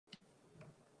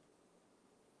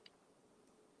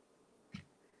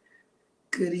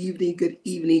Good evening, good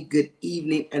evening, good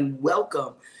evening, and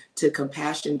welcome to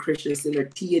Compassion Christian Center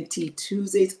TNT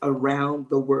Tuesdays around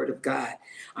the Word of God.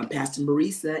 I'm Pastor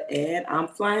Marisa, and I'm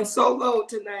flying solo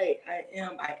tonight. I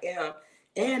am.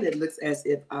 And it looks as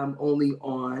if I'm only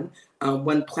on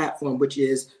one platform, which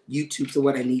is YouTube. So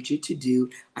what I need you to do,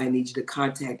 I need you to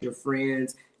contact your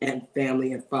friends and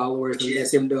family and followers and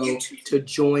let them know to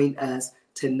join us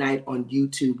tonight on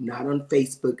YouTube, not on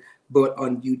Facebook, but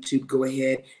on YouTube. Go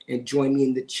ahead and join me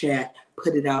in the chat.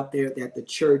 Put it out there that the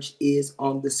church is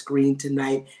on the screen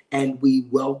tonight, and we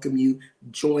welcome you.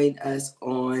 Join us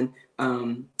on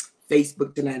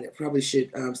Facebook tonight. I probably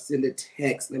should send a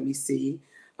text. Let me see.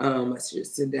 I should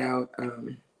send out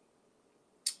a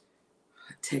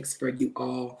text for you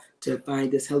all to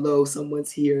find us. Hello,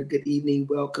 someone's here. Good evening.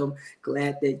 Welcome.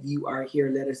 Glad that you are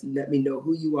here. Let me know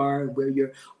who you are and where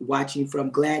you're watching from.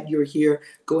 Glad you're here.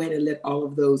 Go ahead and let all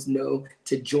of those know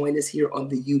to join us here on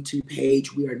the YouTube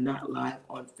page. We are not live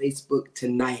on Facebook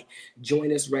tonight.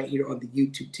 Join us right here on the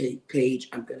YouTube page.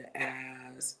 I'm going to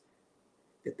ask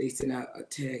that they send out a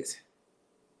text.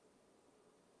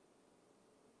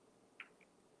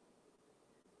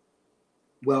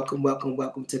 Welcome, welcome,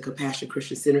 welcome to Compassion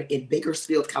Christian Center in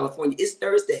Bakersfield, California. It's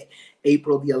Thursday,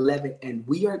 April the 11th, and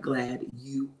we are glad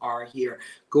you are here.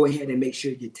 Go ahead and make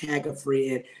sure you tag a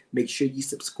friend, make sure you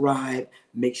subscribe,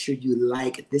 make sure you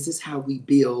like. This is how we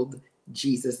build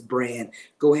Jesus brand.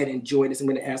 Go ahead and join us. I'm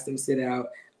going to ask them to send out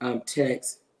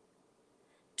text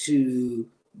to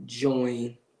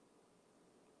join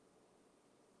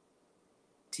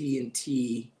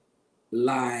TNT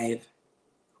live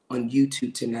on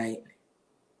YouTube tonight.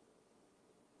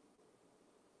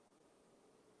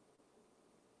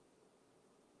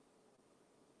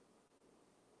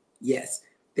 Yes,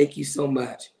 thank you so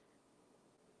much.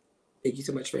 Thank you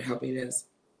so much for helping us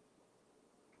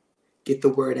get the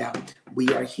word out. We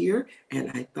are here, and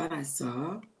I thought I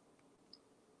saw.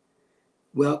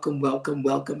 Welcome, welcome,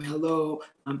 welcome. Hello.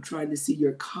 I'm trying to see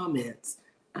your comments.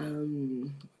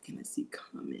 Can I see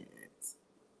comments?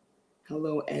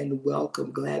 Hello and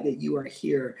welcome. Glad that you are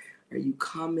here. Are you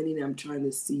commenting? I'm trying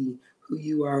to see who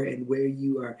you are and where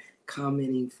you are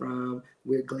commenting from.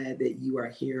 We're glad that you are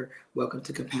here. Welcome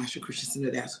to Compassion Christian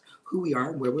Center. That's who we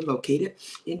are and where we're located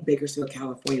in Bakersfield,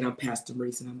 California. I'm Pastor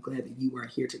Maurice, and I'm glad that you are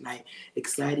here tonight.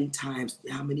 Exciting times.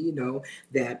 How many of you know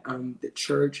that the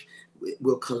church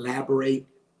will collaborate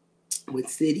with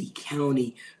city,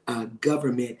 county,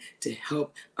 government to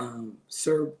help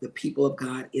serve the people of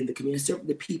God in the community, serve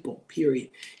the people, period,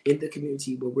 in the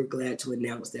community. But we're glad to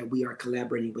announce that we are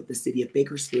collaborating with the city of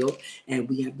Bakersfield, and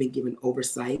we have been given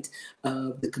oversight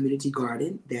of the community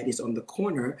garden that is on the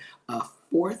corner of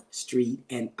 4th Street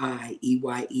and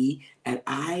EYE, and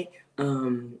I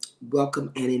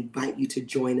welcome and invite you to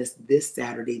join us this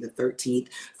Saturday, the 13th,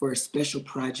 for a special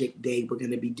project day. We're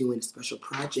going to be doing a special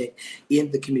project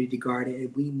in the community garden,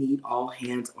 and we need all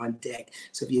hands on deck.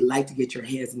 So if you'd like to get your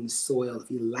hands in the soil, if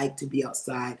you like to be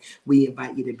outside, we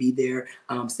invite you to be there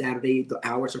Saturday. The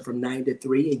hours are from 9 to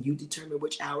 3, and you determine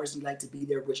which hours you like to be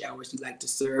there, which hours you like to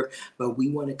serve. But we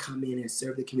want to come in and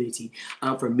serve the community.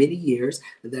 For many years,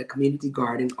 the community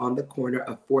garden on the corner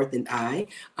of 4th and I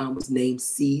was named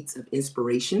Seeds of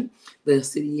Inspiration. The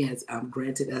city has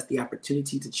granted us the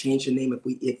opportunity to change the name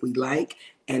if we like,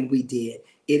 and we did.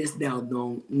 It is now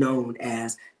known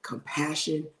as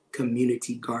Compassion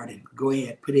Community Garden. Go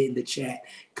ahead, put it in the chat.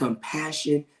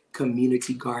 Compassion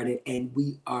Community Garden, and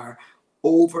we are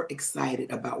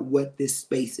overexcited about what this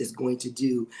space is going to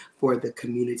do for the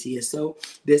community. And so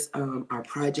this our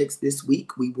projects this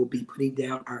week, we will be putting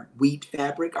down our weed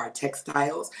fabric, our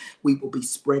textiles. We will be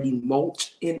spreading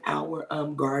mulch in our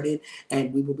garden,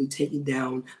 and we will be taking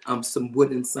down some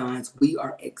wooden signs. We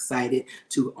are excited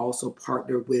to also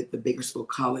partner with the Bakersfield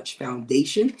College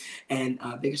Foundation, and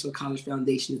Bakersfield College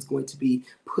Foundation is going to be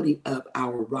putting up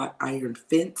our wrought iron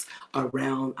fence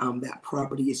around that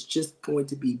property. It's just going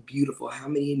to be beautiful. How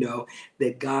many of you know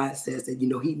that God says that,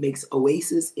 he makes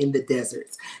oases in the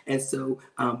deserts? And so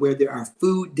where there are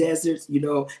food deserts,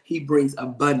 he brings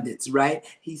abundance, right?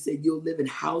 He said, you'll live in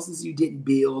houses you didn't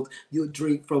build. You'll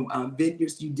drink from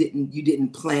vineyards you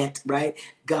didn't plant, right?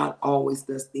 God always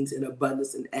does things in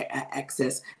abundance and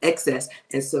excess.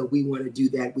 And so we want to do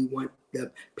that. We want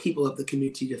the people of the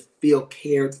community to feel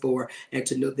cared for and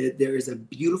to know that there is a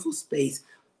beautiful space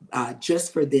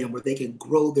just for them where they can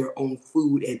grow their own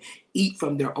food and eat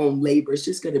from their own labor. It's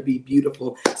just going to be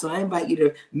beautiful. So I invite you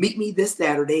to meet me this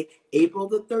Saturday, April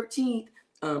the 13th,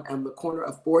 on the corner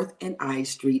of 4th and I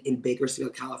Street in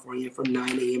Bakersfield, California from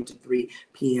 9 a.m. to 3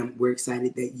 p.m. We're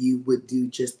excited that you would do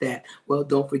just that. Well,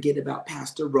 don't forget about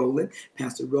Pastor Roland.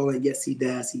 Pastor Roland, yes, he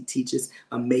does. He teaches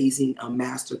amazing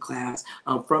master class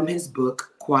from his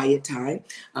book, Quiet Time.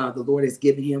 The Lord has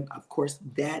given him, of course,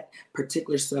 that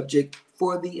particular subject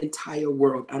for the entire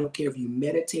world. I don't care if you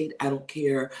meditate. I don't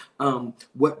care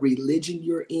what religion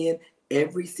you're in.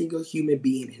 Every single human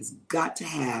being has got to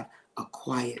have a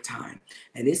quiet time.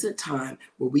 And it's a time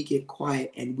where we get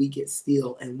quiet and we get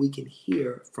still and we can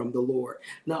hear from the Lord.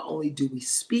 Not only do we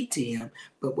speak to him,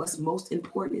 but what's most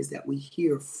important is that we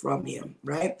hear from him,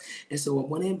 right? And so I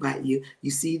want to invite you.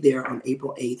 You see there on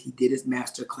April 8th, he did his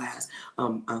master class.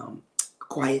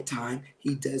 Quiet Time.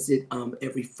 He does it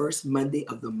every first Monday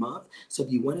of the month. So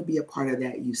if you want to be a part of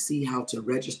that, you see how to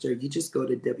register. You just go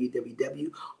to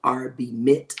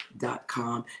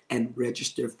www.rbmint.com and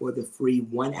register for the free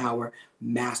 1-hour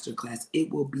masterclass.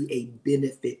 It will be a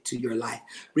benefit to your life.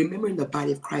 Remember, in the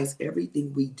body of Christ,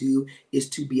 everything we do is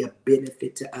to be a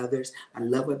benefit to others. I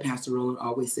love what Pastor Roland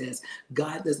always says.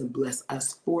 God doesn't bless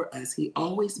us for us. He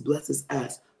always blesses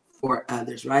us for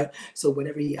others, right? So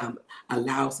whatever he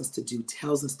allows us to do,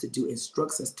 tells us to do,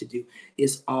 instructs us to do,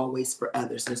 is always for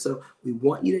others. And so we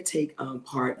want you to take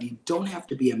part. You don't have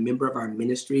to be a member of our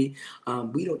ministry.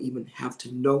 We don't even have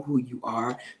to know who you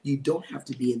are. You don't have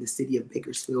to be in the city of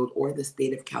Bakersfield or the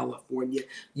state of California.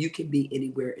 You can be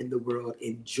anywhere in the world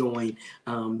and join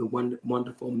the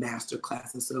wonderful master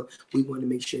class. And so we want to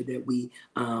make sure that we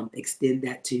extend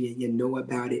that to you. You know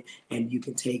about it and you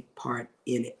can take part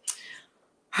in it.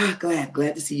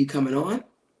 Glad to see you coming on.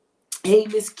 Hey,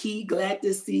 Miss Key, glad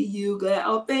to see you.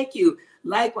 Oh, thank you.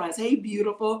 Likewise. Hey,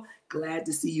 beautiful. Glad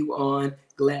to see you on.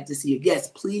 Glad to see you. Yes,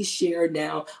 please share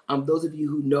now. Those of you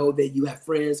who know that you have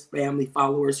friends, family,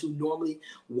 followers who normally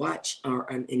watch or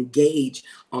engage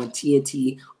on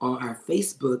TNT on our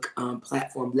Facebook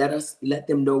platform, let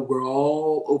them know we're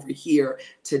all over here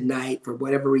tonight. For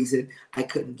whatever reason, I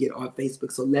couldn't get on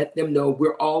Facebook. So let them know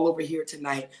we're all over here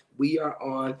tonight. We are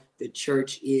on. The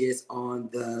church is on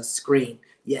the screen.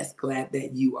 Yes, glad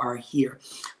that you are here.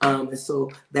 And so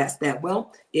that's that.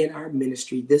 Well, in our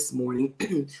ministry this morning,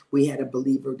 we had a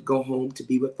believer go home to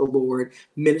be with the Lord,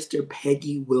 Minister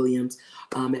Peggy Williams,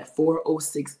 at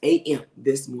 4:06 a.m.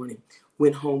 this morning.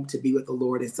 Went home to be with the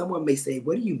Lord. And someone may say,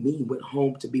 what do you mean went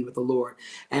home to be with the Lord?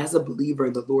 As a believer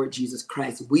in the Lord Jesus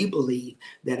Christ, we believe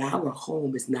that our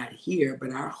home is not here,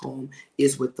 but our home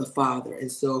is with the Father.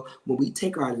 And so when we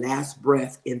take our last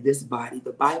breath in this body,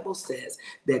 the Bible says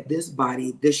that this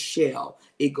body, this shell,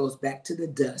 it goes back to the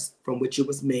dust from which it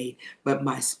was made. But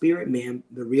my spirit man,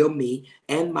 the real me,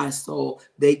 and my soul,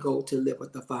 they go to live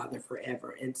with the Father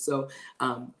forever. And so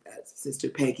Sister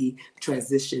Peggy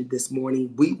transitioned this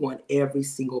morning. We want every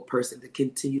single person to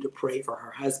continue to pray for her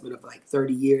husband of like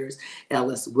 30 years,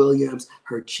 Ellis Williams,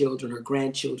 her children, her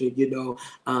grandchildren. You know,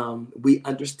 we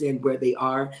understand where they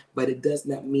are, but it does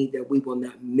not mean that we will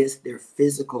not miss their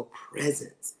physical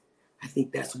presence. I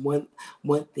think that's one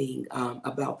thing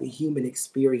about the human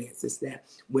experience is that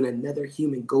when another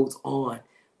human goes on,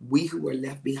 we who are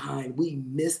left behind, we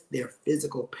miss their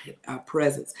physical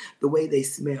presence, the way they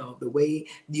smell, the way,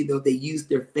 you know, they use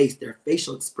their face, their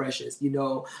facial expressions, you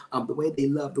know, the way they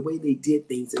love, the way they did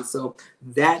things. And so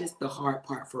that is the hard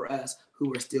part for us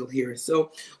who are still here.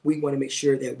 So we want to make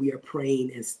sure that we are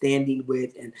praying and standing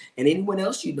with, and anyone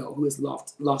else you know who has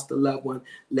lost a loved one,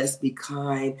 let's be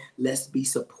kind, let's be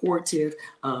supportive,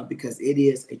 because it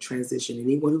is a transition.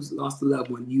 Anyone who's lost a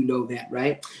loved one, you know that,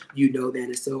 right? You know that.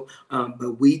 And so,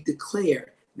 but we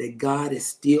declare that God is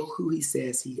still who he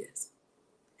says he is.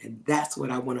 And that's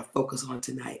what I want to focus on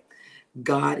tonight.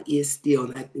 God is still,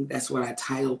 and I think that's what I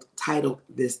titled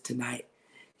this tonight.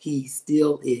 He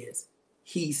still is.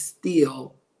 He's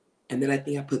still, and then I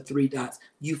think I put 3 dots.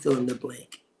 You fill in the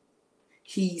blank.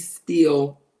 He's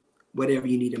still whatever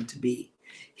you need him to be.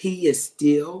 He is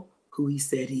still who he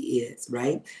said he is,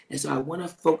 right? And so I want to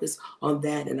focus on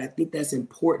that. And I think that's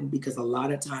important because a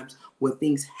lot of times when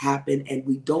things happen and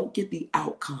we don't get the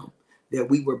outcome that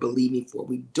we were believing for,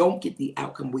 we don't get the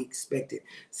outcome we expected,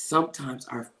 sometimes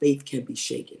our faith can be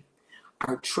shaken.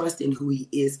 Our trust in who he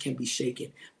is can be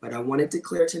shaken. But I want to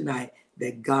declare tonight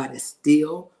that God is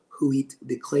still who he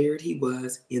declared he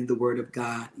was in the word of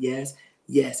God. Yes,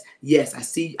 yes, yes. I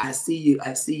see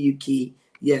you, Key.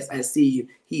 Yes, I see you.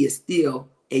 He is still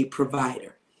a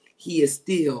provider. He is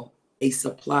still a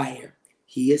supplier.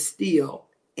 He is still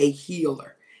a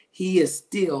healer. He is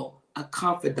still a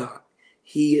confidant.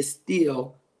 He is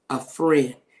still a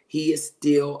friend. He is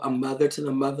still a mother to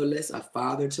the motherless, a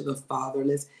father to the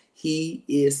fatherless. He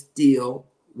is still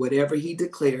whatever he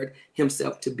declared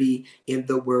himself to be in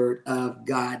the word of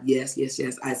God. Yes, yes,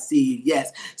 yes. I see you.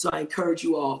 Yes. So I encourage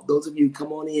you all, those of you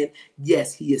come on in.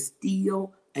 Yes, he is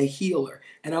still a healer.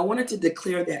 And I wanted to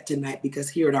declare that tonight because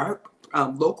here at our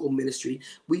local ministry,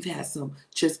 we've had some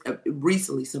just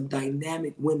recently some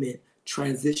dynamic women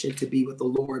transition to be with the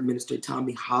Lord, Minister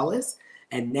Tommy Hollis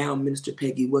and now Minister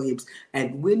Peggy Williams.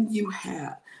 And when you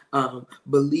have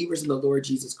believers in the Lord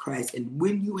Jesus Christ, and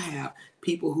when you have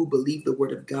people who believe the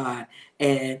word of God,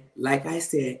 and like I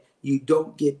said, you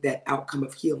don't get that outcome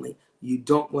of healing. You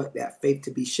don't want that faith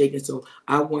to be shaken. So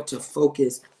I want to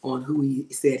focus on who he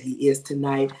said he is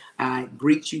tonight. I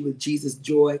greet you with Jesus'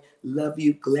 joy. Love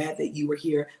you. Glad that you were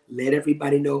here. Let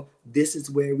everybody know this is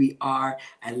where we are.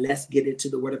 And let's get into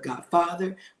the word of God.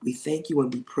 Father, we thank you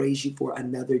and we praise you for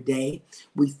another day.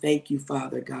 We thank you,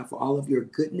 Father God, for all of your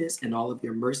goodness and all of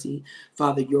your mercy.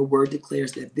 Father, your word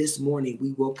declares that this morning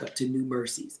we woke up to new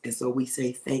mercies. And so we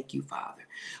say thank you, Father.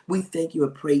 We thank you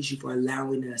and praise you for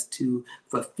allowing us to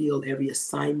fulfill every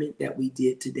assignment that we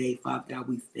did today. Father God,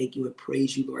 we thank you and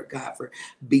praise you, Lord God, for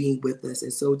being with us.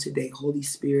 And so today, Holy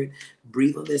Spirit,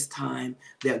 breathe on this time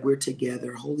that we're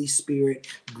together. Holy Spirit,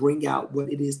 bring out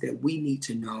what it is that we need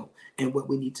to know and what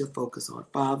we need to focus on.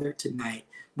 Father, tonight,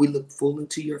 we look full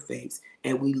into your face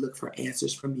and we look for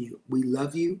answers from you. We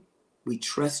love you. We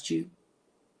trust you.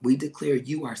 We declare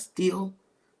you are still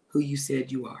who you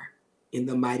said you are. In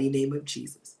the mighty name of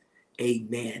Jesus.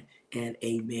 Amen and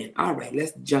amen. All right,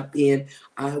 let's jump in.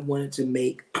 I wanted to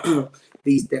make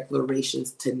these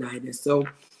declarations tonight. And so,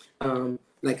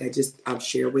 like I've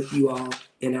shared with you all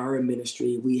in our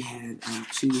ministry, we had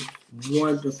two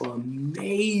wonderful,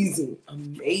 amazing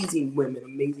women,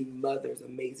 amazing mothers,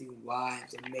 amazing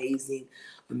wives,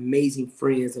 amazing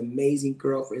friends, amazing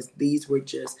girlfriends. These were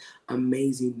just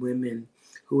amazing women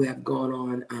who have gone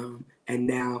on and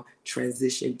now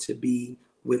transitioned to be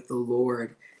with the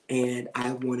Lord. And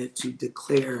I wanted to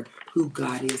declare who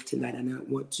God is tonight. And I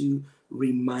want to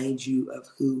remind you of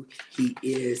who he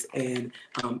is. And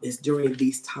it's during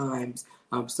these times,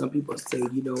 some people say,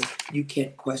 you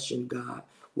can't question God.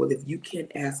 Well, if you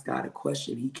can't ask God a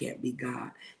question, he can't be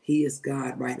God. He is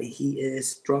God, right? And he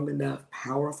is strong enough,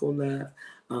 powerful enough,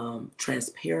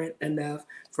 transparent enough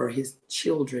for his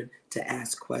children to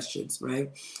ask questions, right?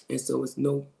 And so it's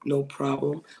no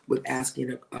problem with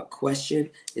asking a question.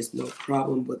 It's no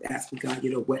problem with asking God,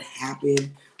 what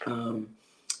happened, and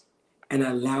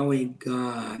allowing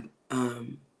God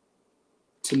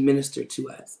to minister to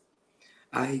us.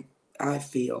 I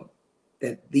feel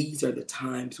that these are the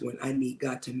times when I need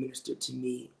God to minister to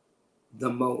me the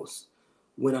most,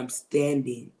 when I'm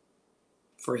standing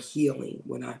for healing,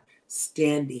 when I'm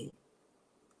standing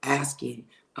asking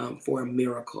for a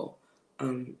miracle,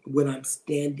 when I'm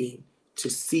standing to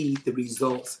see the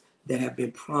results that have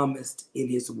been promised in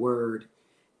his word,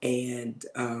 and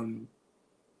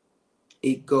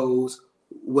it goes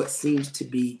what seems to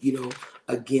be,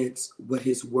 against what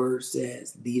his word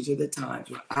says. These are the times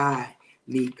where I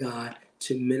need God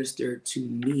to minister to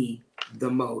me the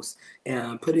most.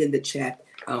 And put it in the chat.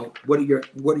 What are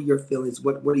your feelings?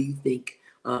 What do you think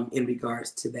in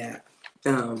regards to that?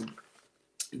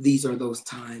 These are those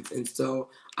times. And so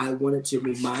I wanted to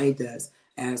remind us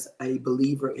as a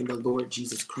believer in the Lord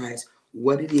Jesus Christ,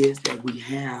 what it is that we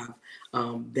have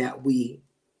that we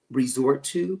resort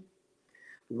to,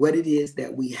 what it is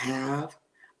that we have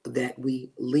that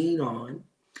we lean on,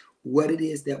 what it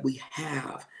is that we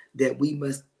have that we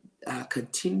must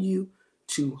continue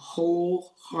to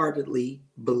wholeheartedly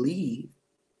believe.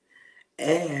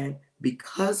 And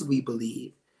because we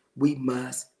believe, we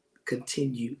must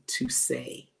continue to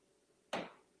say.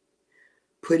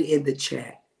 Put it in the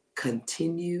chat.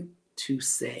 Continue to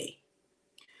say.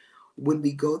 When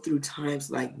we go through times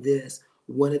like this,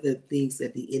 one of the things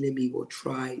that the enemy will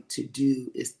try to do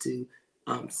is to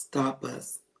stop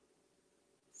us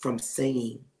from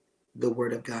saying the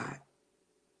word of God,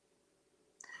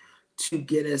 to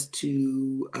get us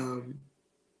to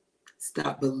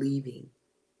stop believing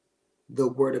the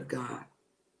word of God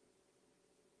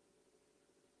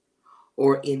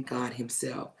or in God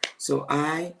himself. So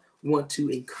I want to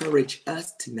encourage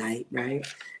us tonight, right?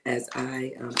 As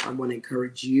I want to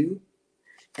encourage you,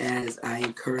 as I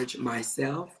encourage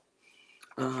myself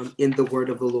in the word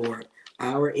of the Lord.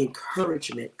 Our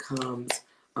encouragement comes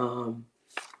from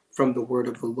the word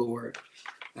of the Lord.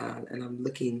 And I'm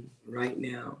looking right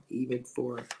now, even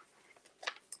for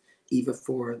the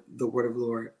word of the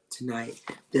Lord tonight,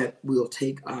 that we'll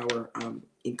take our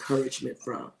encouragement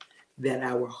from, that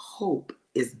our hope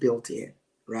is built in,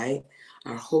 right?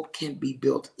 Our hope can't be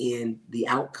built in the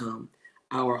outcome.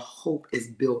 Our hope is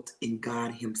built in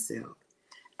God himself.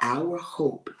 Our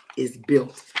hope is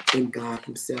built in God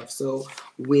himself. So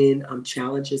when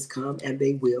challenges come, and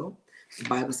they will, the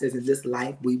Bible says in this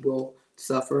life we will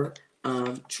suffer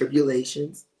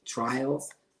tribulations, trials,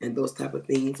 and those type of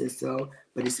things. And so,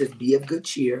 but it says, be of good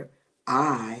cheer.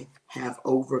 I have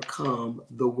overcome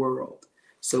the world.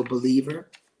 So believer,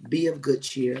 be of good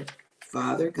cheer.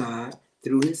 Father God,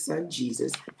 through his son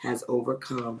Jesus, has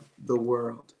overcome the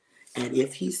world. And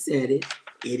if he said it,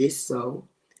 it is so.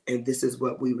 And this is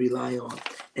what we rely on.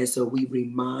 And so we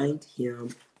remind him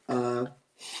of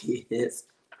his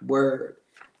word.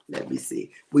 Let me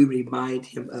see. We remind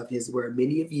him of his word.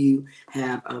 Many of you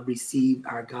have received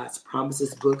our God's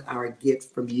Promises book, our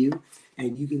gift from you.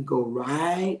 And you can go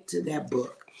right to that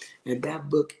book. And that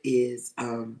book is,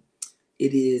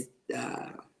 it is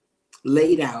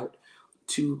laid out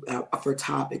for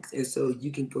topics. And so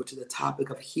you can go to the topic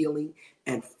of healing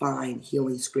and find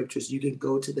healing scriptures. You can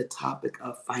go to the topic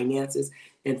of finances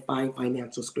and find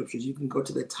financial scriptures. You can go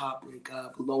to the topic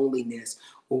of loneliness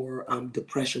or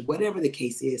depression, whatever the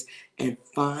case is, and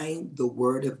find the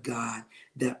word of God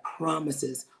that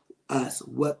promises us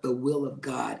what the will of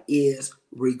God is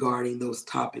regarding those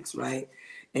topics, right?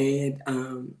 And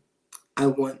I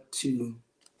want to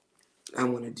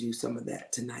do some of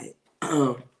that tonight.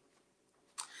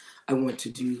 I want to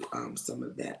do some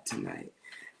of that tonight.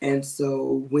 And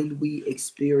so when we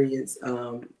experience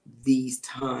these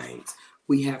times,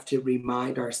 we have to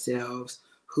remind ourselves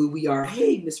who we are.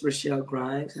 Hey, Miss Rochelle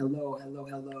Grimes. Hello, hello,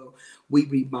 hello. We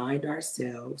remind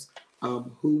ourselves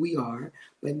who we are,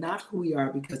 but not who we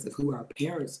are because of who our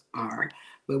parents are,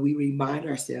 but we remind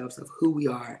ourselves of who we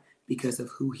are because of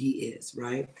who he is,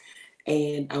 right?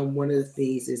 And one of the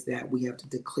things is that we have to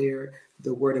declare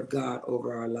the word of God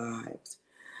over our lives.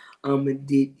 And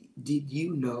did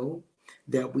you know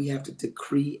that we have to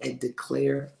decree and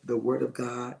declare the word of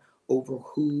God over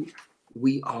who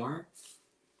we are,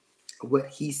 what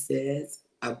he says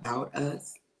about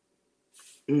us?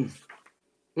 Mm,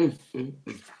 mm, mm,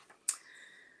 mm.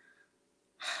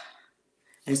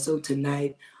 And so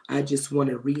tonight, I just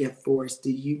want to reinforce,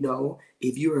 do you know,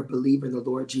 if you're a believer in the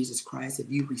Lord Jesus Christ, if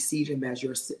you receive him as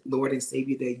your Lord and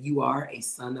Savior, that you are a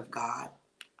son of God?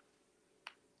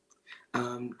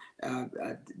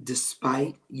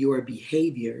 Despite your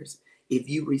behaviors, if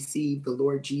you receive the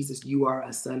Lord Jesus, you are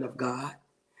a son of God.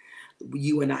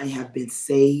 You and I have been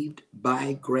saved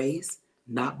by grace,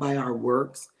 not by our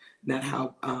works, not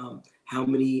how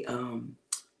many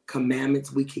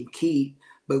commandments we can keep,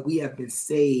 but we have been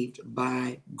saved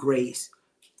by grace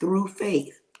through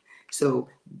faith. So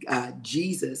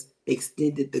Jesus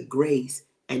extended the grace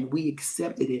and we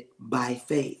accepted it by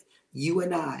faith. You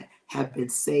and I have been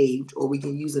saved, or we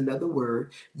can use another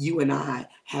word. You and I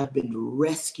have been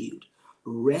rescued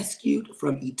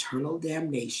from eternal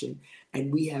damnation,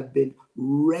 and we have been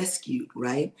rescued,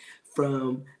 right,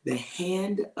 from the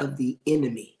hand of the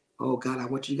enemy. Oh God, I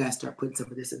want you guys to start putting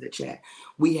some of this in the chat.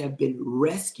 We have been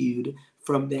rescued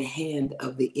from the hand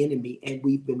of the enemy, and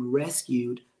we've been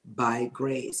rescued by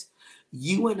grace.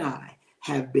 You and I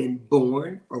have been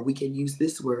born, or we can use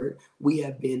this word, we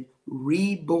have been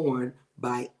reborn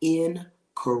by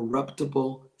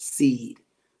incorruptible seed.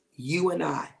 You and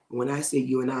I, when I say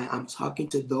you and I, I'm talking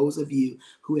to those of you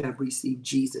who have received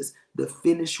Jesus, the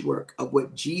finished work of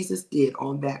what Jesus did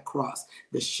on that cross,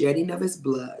 the shedding of his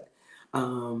blood,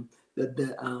 the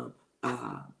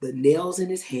nails in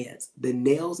his hands, the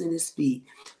nails in his feet.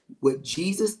 What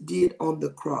Jesus did on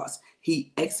the cross,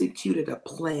 he executed a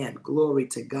plan, glory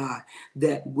to God,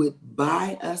 that would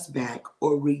buy us back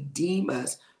or redeem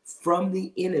us from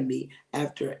the enemy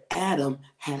after Adam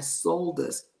has sold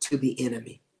us to the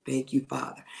enemy. Thank you,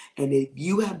 Father. And if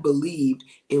you have believed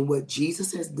in what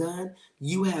Jesus has done,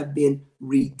 you have been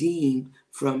redeemed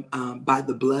from by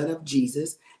the blood of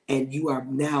Jesus, and you are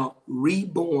now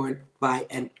reborn by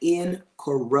an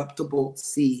incorruptible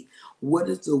seed. What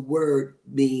does the word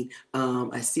mean?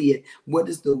 I see it. What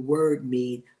does the word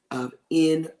mean of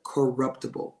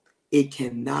incorruptible? It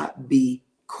cannot be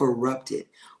corrupted.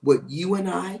 What you and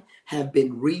I have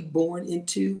been reborn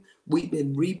into, we've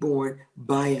been reborn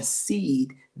by a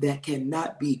seed that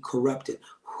cannot be corrupted.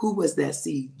 Who was that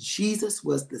seed? Jesus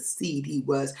was the seed. He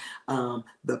was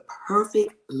the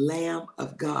perfect Lamb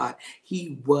of God.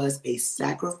 He was a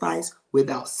sacrifice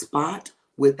without spot,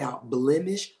 without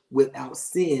blemish, without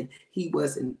sin. He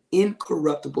was an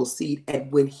incorruptible seed. And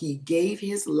when he gave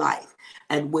his life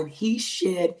and when he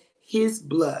shed his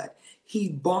blood, he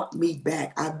bought me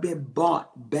back. I've been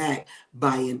bought back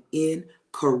by an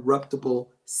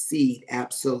incorruptible seed.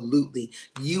 Absolutely.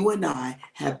 You and I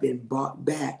have been bought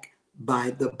back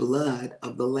by the blood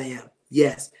of the Lamb.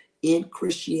 Yes, in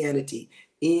Christianity,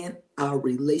 in our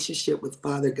relationship with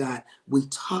Father God, we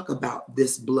talk about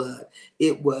this blood.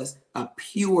 It was a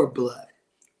pure blood.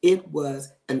 It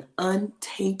was an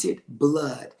untainted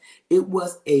blood. It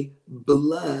was a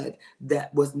blood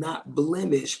that was not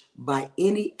blemished by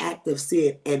any act of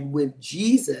sin. And when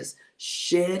Jesus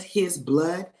shed his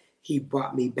blood, he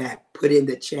brought me back. Put in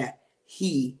the chat,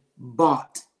 he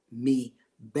bought me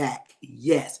back.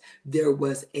 Yes, there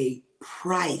was a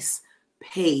price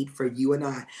paid for you and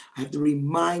I. I have to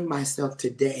remind myself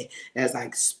today as I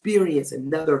experience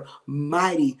another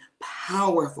mighty,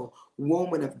 powerful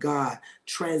woman of God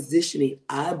transitioning,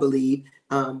 I believe,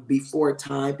 before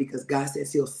time, because God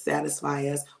says he'll satisfy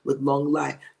us with long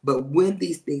life. But when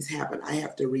these things happen, I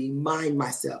have to remind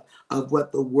myself of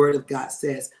what the word of God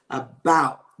says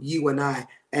about you and I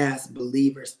as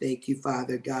believers. Thank you,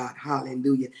 Father God.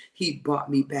 Hallelujah. He brought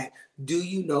me back. Do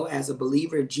you know, as a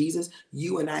believer in Jesus,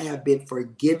 you and I have been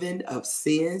forgiven of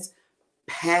sins,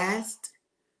 past,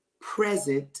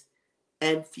 present,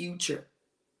 and future.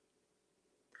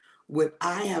 When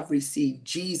I have received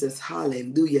Jesus,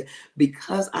 hallelujah,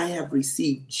 because I have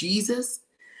received Jesus,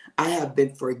 I have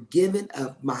been forgiven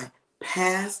of my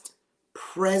past,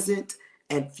 present,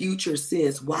 and future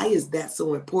sins. Why is that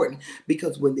so important?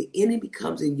 Because when the enemy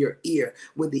comes in your ear,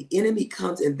 when the enemy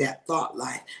comes in that thought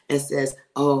life and says,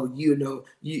 oh, you know,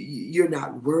 you're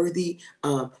not worthy,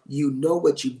 you know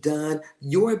what you've done,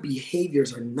 your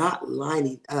behaviors are not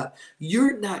lining up,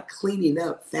 you're not cleaning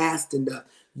up fast enough.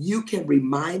 You can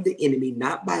remind the enemy,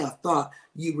 not by a thought,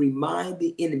 you remind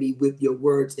the enemy with your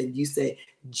words and you say,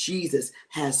 Jesus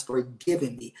has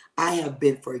forgiven me. I have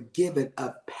been forgiven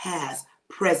of past,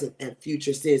 present, and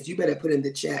future sins. You better put in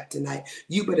the chat tonight.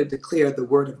 You better declare the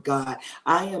word of God.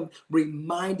 I am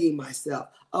reminding myself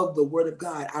of the word of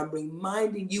God. I'm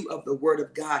reminding you of the word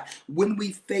of God. When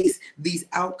we face these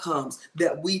outcomes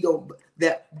that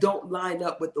don't line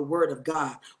up with the word of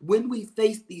God, when we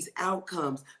face these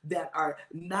outcomes that are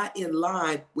not in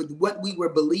line with what we were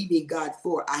believing God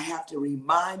for, I have to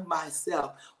remind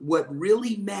myself what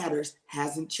really matters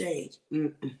hasn't changed.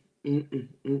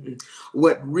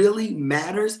 What really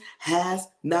matters has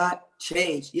not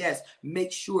changed. Yes,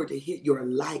 make sure to hit your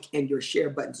like and your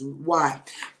share buttons. Why?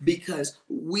 Because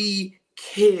we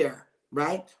care,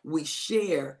 right? We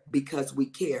share because we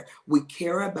care. We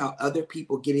care about other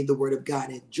people getting the word of God.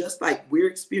 And just like we're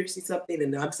experiencing something,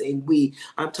 and I'm saying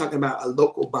I'm talking about a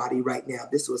local body right now.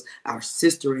 This was our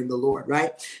sister in the Lord,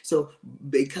 right? So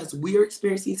because we're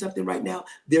experiencing something right now,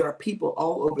 there are people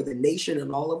all over the nation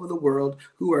and all over the world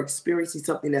who are experiencing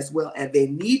something as well. And they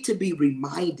need to be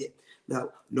reminded. Now,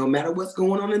 no matter what's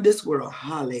going on in this world,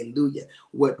 hallelujah,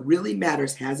 what really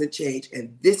matters hasn't changed.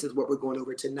 And this is what we're going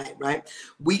over tonight, right?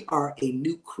 We are a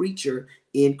new creature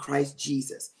in Christ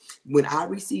Jesus. When I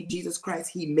received Jesus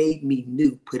Christ, he made me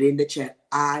new. Put in the chat,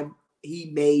 he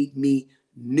made me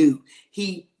new.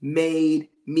 He made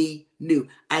me new.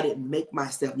 I didn't make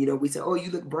myself. You know, we say, oh, you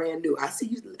look brand new. I see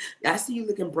you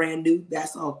looking brand new.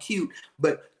 That's all cute.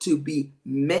 But to be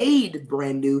made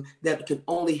brand new, that can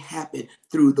only happen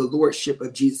through the lordship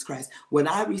of Jesus Christ. When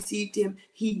I received him,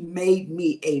 he made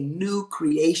me a new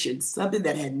creation, something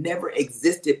that had never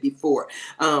existed before.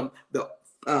 The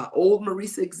old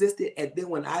Marisa existed, and then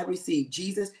when I received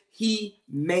Jesus, he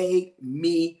made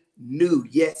me new.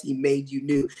 Yes, he made you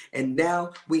new. And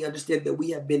now we understand that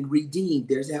we have been redeemed.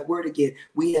 There's that word again.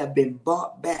 We have been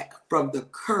bought back from the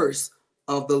curse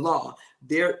of the law.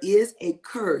 There is a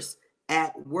curse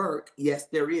at work. Yes,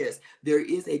 there is. There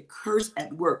is a curse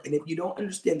at work. And if you don't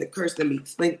understand the curse, let me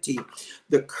explain it to you.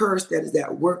 The curse that is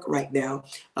at work right now,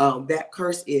 that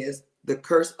curse is the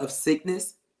curse of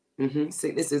sickness.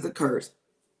 Sickness is a curse.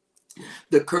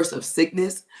 The curse of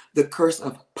sickness, the curse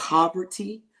of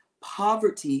poverty.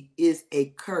 Poverty is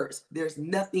a curse. There's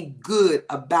nothing good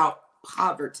about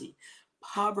poverty.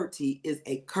 Poverty is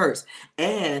a curse.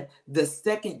 And the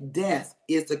second death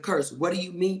is a curse. What do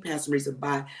you mean, Pastor Marisa,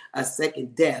 by a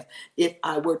second death? If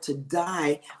I were to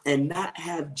die and not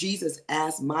have Jesus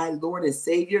as my Lord and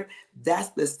Savior, that's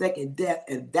the second death.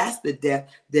 And that's the death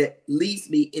that leads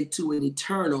me into an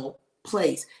eternal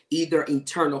place, either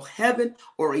eternal heaven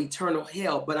or eternal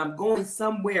hell, but I'm going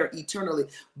somewhere eternally.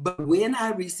 But when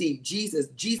I receive Jesus,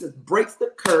 Jesus breaks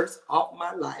the curse off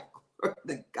my life.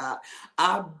 Thank God.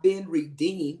 I've been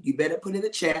redeemed. You better put in the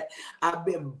chat. I've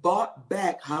been bought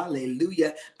back.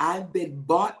 Hallelujah. I've been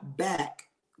bought back.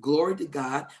 Glory to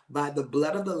God. By the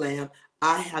blood of the Lamb,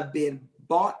 I have been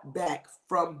bought back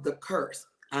from the curse.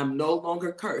 I'm no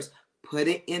longer cursed. Put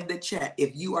it in the chat.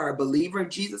 If you are a believer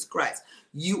in Jesus Christ,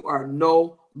 you are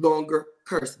no longer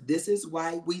cursed. This is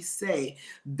why we say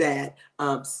that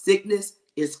sickness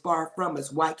is far from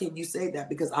us. Why can you say that?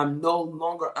 Because I'm no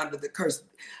longer under the curse.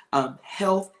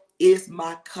 Health is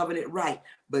my covenant right.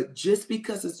 But just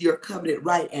because it's your covenant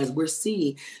right, as we're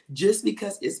seeing, just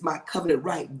because it's my covenant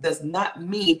right does not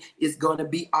mean it's going to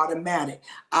be automatic.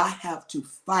 I have to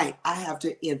fight. I have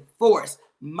to enforce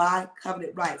my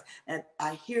covenant rights. And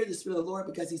I hear this from the Lord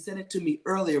because he said it to me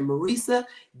earlier. Marisa,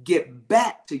 get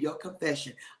back to your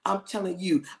confession. I'm telling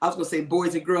you, I was going to say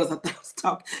boys and girls. I thought I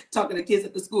was talking to kids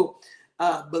at the school.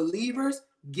 Believers,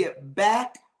 get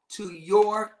back to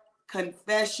your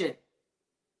confession.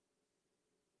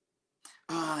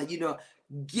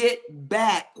 Get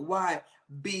back. Why?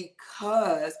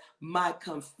 Because my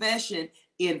confession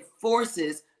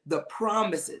enforces the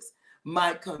promises.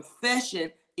 My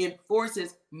confession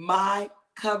enforces my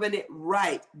covenant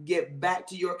right. Get back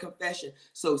to your confession.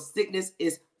 So sickness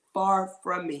is far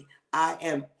from me. I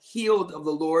am healed of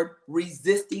the Lord,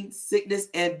 resisting sickness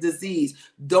and disease.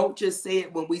 Don't just say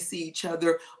it when we see each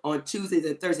other on Tuesdays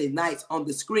and Thursday nights on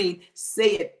the screen.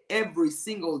 Say it every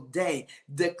single day.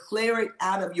 Declare it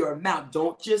out of your mouth.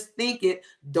 Don't just think it.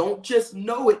 Don't just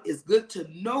know it. It's good to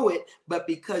know it, but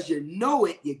because you know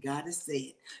it, you got to say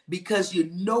it. Because you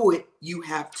know it, you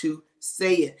have to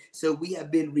say it. So we have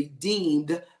been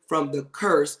redeemed from the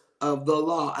curse of the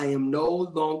law. I am no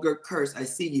longer cursed. I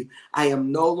see you. I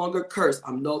am no longer cursed.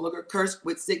 I'm no longer cursed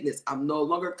with sickness. I'm no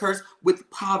longer cursed with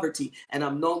poverty. And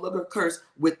I'm no longer cursed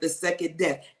with the second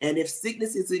death. And if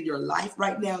sickness is in your life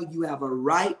right now, you have a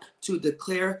right to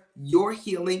declare your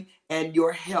healing and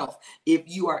your health. If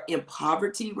you are in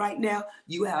poverty right now,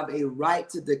 you have a right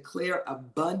to declare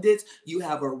abundance. You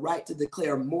have a right to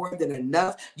declare more than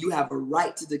enough. You have a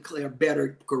right to declare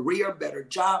better career, better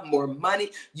job, more money.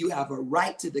 You have a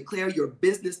right to declare your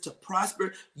business to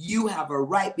prosper. You have a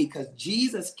right because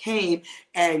Jesus came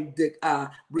and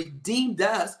redeemed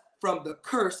us from the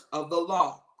curse of the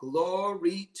law.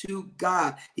 Glory to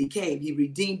God. He came. He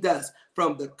redeemed us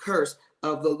from the curse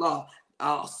of the law.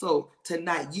 So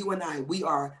tonight, you and I, we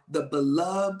are the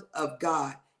beloved of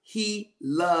God. He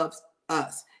loves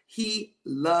us. He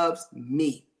loves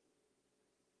me.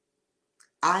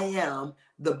 I am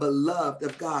the beloved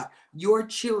of God. Your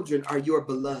children are your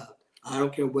beloved. I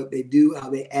don't care what they do, how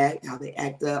they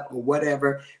act up or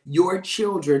whatever. Your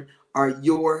children are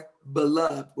your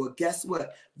beloved. Well, guess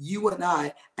what? You and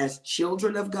I, as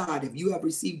children of God, if you have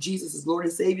received Jesus as Lord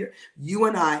and Savior, you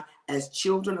and I, as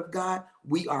children of God,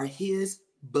 we are his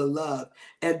beloved.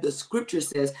 And the scripture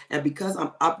says, and because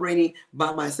I'm operating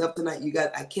by myself tonight,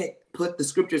 I can't put the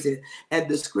scriptures in. And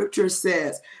the scripture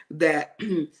says that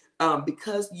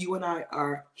because you and I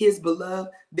are his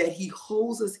beloved, that he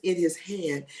holds us in his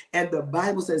hand. And the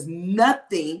Bible says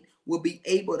nothing will be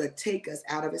able to take us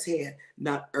out of his hand.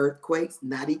 Not earthquakes,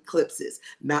 not eclipses,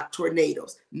 not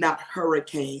tornadoes, not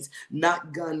hurricanes,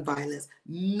 not gun violence.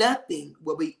 Nothing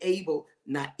will be able,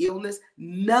 not illness,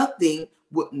 nothing,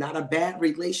 not a bad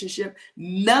relationship,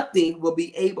 nothing will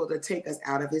be able to take us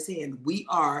out of his hand. We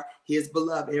are his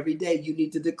beloved. Every day you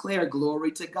need to declare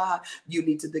glory to God. You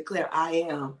need to declare, I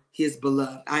am his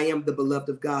beloved. I am the beloved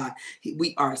of God.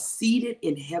 We are seated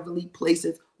in heavenly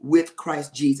places with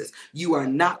Christ Jesus. You are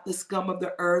not the scum of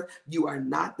the earth. You are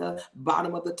not the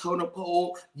bottom of the totem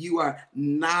pole. You are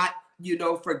not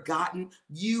forgotten.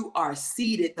 You are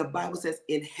seated, the Bible says,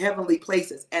 in heavenly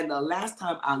places. And the last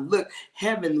time I looked,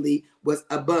 heavenly was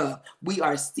above. We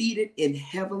are seated in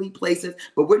heavenly places,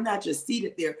 but we're not just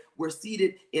seated there. We're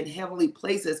seated in heavenly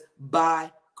places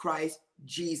by Christ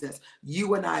Jesus.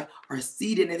 You and I are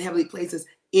seated in heavenly places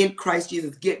in Christ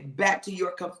Jesus. Get back to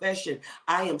your confession.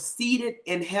 I am seated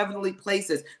in heavenly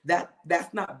places.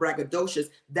 That's not braggadocious.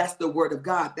 That's the word of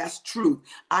God. That's truth.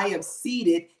 I am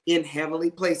seated in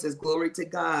heavenly places. Glory to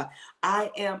God.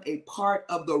 I am a part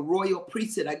of the royal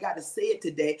priesthood. I got to say it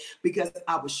today because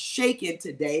I was shaken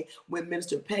today when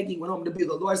Minister Peggy went home to be with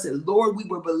the Lord. Said, Lord, we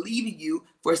were believing you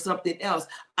for something else.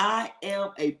 I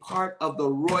am a part of the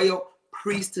royal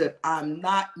priesthood. I'm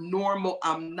not normal.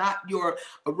 I'm not your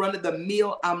run of the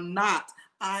mill. I'm not.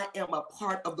 I am a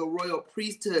part of the royal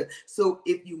priesthood. So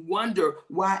if you wonder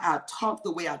why I talk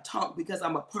the way I talk, because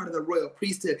I'm a part of the royal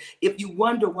priesthood. If you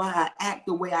wonder why I act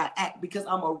the way I act, because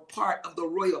I'm a part of the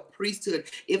royal priesthood.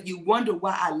 If you wonder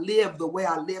why I live the way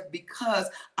I live, because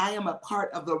I am a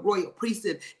part of the royal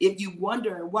priesthood. If you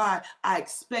wonder why I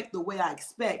expect the way I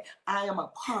expect, I am a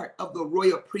part of the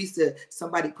royal priesthood.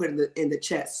 Somebody put in the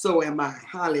chat, so am I.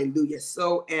 Hallelujah.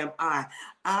 So am I.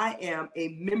 I am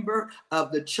a member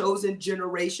of the chosen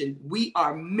generation. We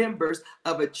are members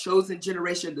of a chosen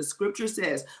generation. The scripture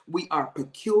says we are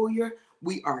peculiar,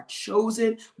 We are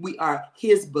chosen. We are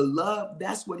his beloved.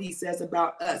 That's what he says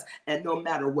about us. And no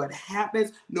matter what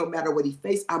happens, no matter what he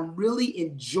faces, I'm really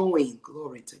enjoying,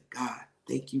 glory to God.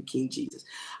 Thank you, King Jesus.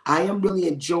 I am really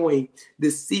enjoying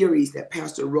this series that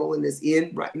Pastor Roland is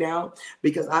in right now,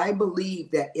 because I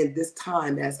believe that in this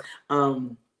time, as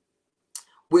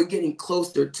we're getting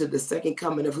closer to the second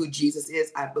coming of who Jesus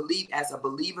is, I believe as a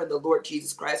believer in the Lord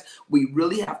Jesus Christ, we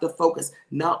really have to focus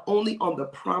not only on the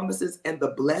promises and the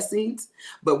blessings,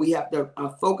 but we have to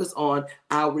focus on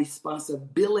our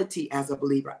responsibility as a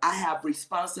believer. I have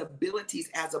responsibilities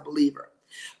as a believer.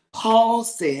 Paul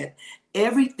said,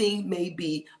 everything may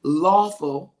be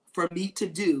lawful for me to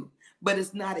do, but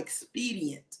it's not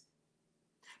expedient.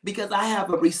 Because I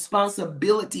have a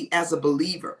responsibility as a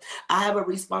believer. I have a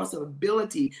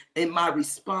responsibility in my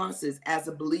responses as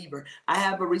a believer. I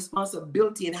have a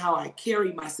responsibility in how I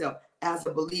carry myself as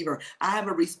a believer. I have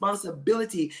a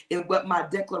responsibility in what my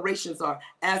declarations are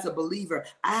as a believer.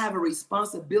 I have a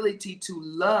responsibility to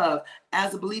love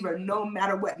as a believer, no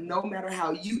matter what, no matter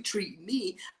how you treat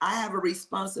me. I have a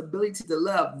responsibility to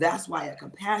love. That's why at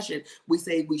Compassion, we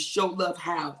say we show love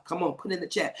how? Come on, put in the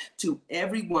chat. To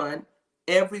everyone,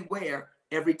 everywhere,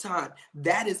 every time.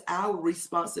 That is our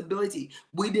responsibility.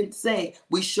 We didn't say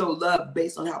we show love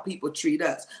based on how people treat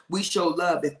us. We show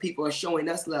love if people are showing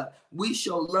us love. We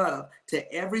show love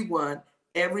to everyone,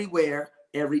 everywhere,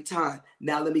 every time.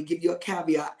 Now, let me give you a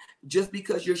caveat. Just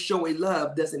because you're showing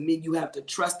love doesn't mean you have to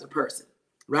trust a person.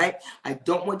 Right? I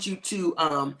don't want you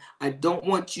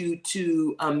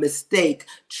to mistake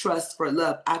trust for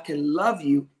love. I can love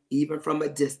you even from a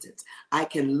distance. I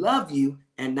can love you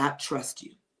and not trust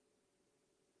you.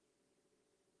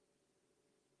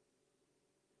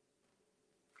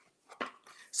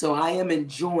 So I am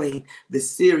enjoying the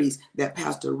series that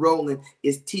Pastor Roland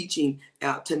is teaching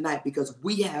tonight, because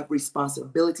we have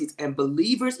responsibilities, and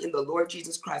believers in the Lord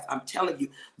Jesus Christ, I'm telling you,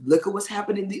 look at what's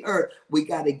happening in the earth. We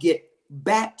got to get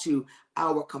back to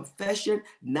our confession,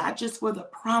 not just for the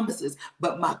promises,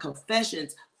 but my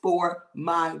confessions for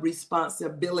my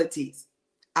responsibilities.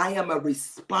 I am a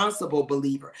responsible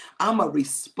believer. I'm a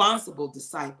responsible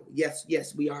disciple. Yes,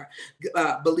 we are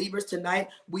believers tonight.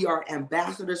 We are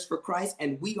ambassadors for Christ,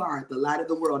 and we are the light of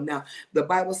the world. Now, the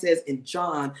Bible says in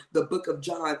John, the book of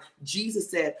John, Jesus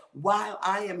said, while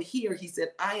I am here, he said,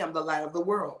 I am the light of the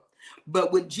world.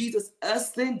 But when Jesus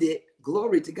ascended,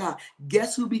 glory to God,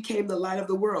 guess who became the light of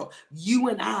the world? You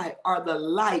and I are the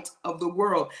light of the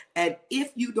world. And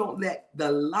if you don't let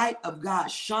the light of God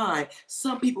shine,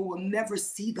 some people will never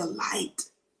see the light.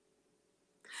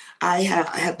 I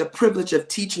had the privilege of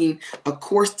teaching a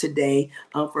course today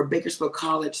for Bakersfield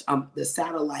College, the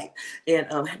satellite, and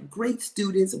had great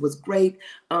students. It was great.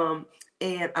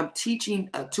 And I'm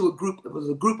teaching to a group. It was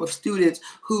a group of students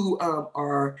who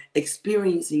are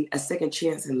experiencing a second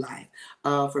chance in life.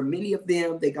 For many of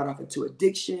them, they got off into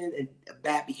addiction and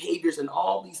bad behaviors and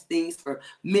all these things for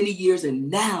many years. And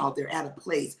now they're at a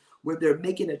place where they're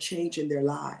making a change in their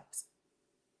lives.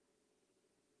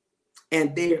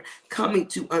 And they're coming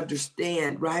to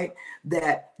understand, right,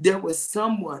 that there was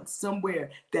someone somewhere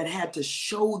that had to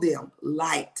show them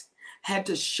light, had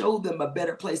to show them a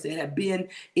better place. They had been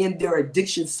in their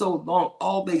addiction so long,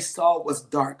 all they saw was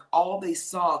dark. All they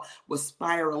saw was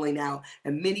spiraling out.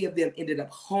 And many of them ended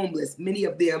up homeless. Many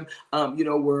of them,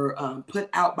 were put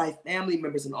out by family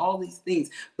members and all these things.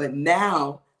 But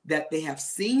now that they have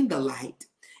seen the light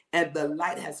and the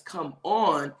light has come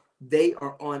on, they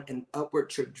are on an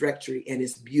upward trajectory, and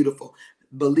it's beautiful.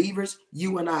 Believers,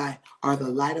 you and I are the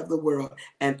light of the world,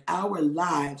 and our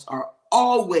lives are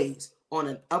always on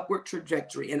an upward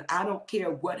trajectory. And I don't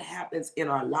care what happens in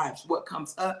our lives, what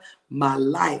comes up, my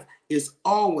life is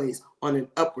always on an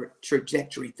upward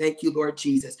trajectory. Thank you, Lord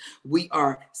Jesus. We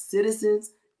are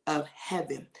citizens of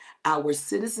heaven. Our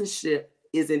citizenship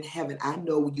is in heaven. I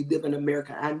know you live in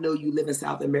America. I know you live in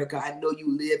South America. I know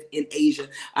you live in Asia.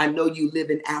 I know you live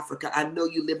in Africa. I know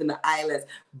you live in the islands.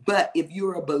 But if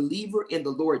you're a believer in the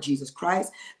Lord Jesus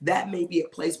Christ, that may be a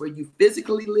place where you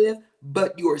physically live,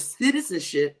 but your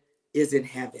citizenship is in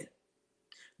heaven.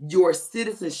 Your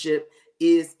citizenship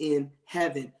is in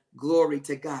heaven. Glory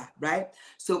to God, right?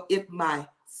 So if my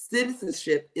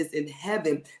citizenship is in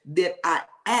heaven, then I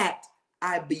act,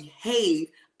 I behave,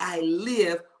 I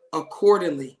live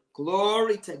accordingly.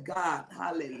 Glory to God.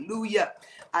 Hallelujah.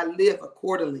 I live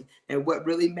accordingly. And what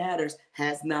really matters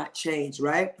has not changed,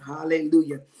 right?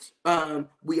 Hallelujah.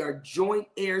 We are joint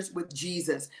heirs with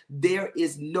Jesus. There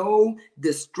is no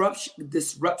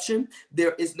disruption.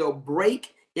 There is no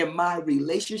break in my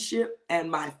relationship and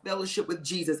my fellowship with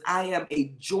Jesus. I am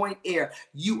a joint heir.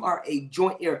 You are a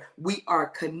joint heir. We are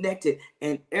connected.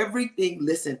 And everything,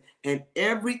 listen, and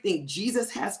everything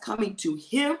Jesus has coming to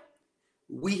him,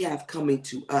 we have coming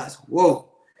to us. Whoa,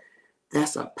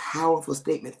 that's a powerful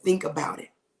statement. Think about it.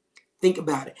 Think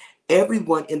about it.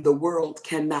 Everyone in the world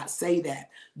cannot say that.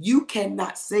 You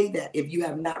cannot say that if you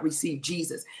have not received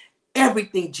Jesus.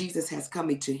 Everything Jesus has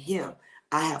coming to him,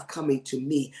 I have coming to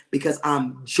me because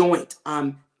I'm joint.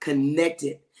 I'm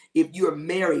connected. If you're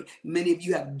married, many of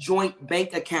you have joint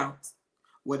bank accounts.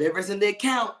 Whatever's in the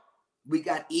account, we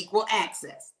got equal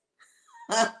access.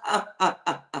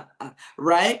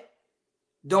 Right?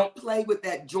 Don't play with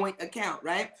that joint account,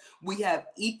 right? We have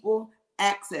equal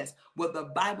access. Well,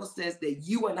 the Bible says that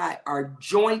you and I are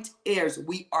joint heirs.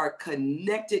 We are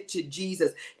connected to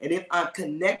Jesus. And if I'm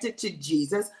connected to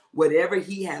Jesus, whatever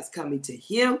he has coming to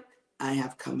him, I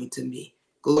have coming to me.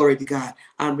 Glory to God.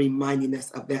 I'm reminding us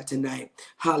of that tonight.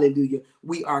 Hallelujah.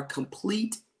 We are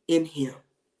complete in him.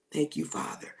 Thank you,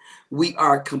 Father. We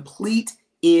are complete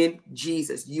in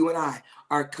Jesus. You and I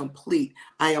are complete.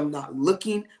 I am not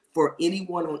looking for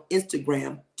anyone on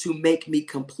Instagram to make me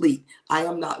complete. I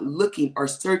am not looking or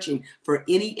searching for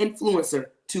any influencer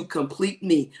to complete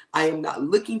me. I am not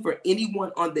looking for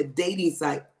anyone on the dating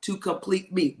site to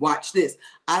complete me. Watch this.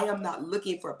 I am not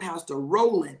looking for Pastor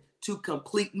Roland to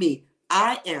complete me.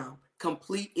 I am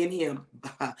complete in him.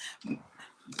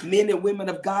 Men and women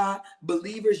of God,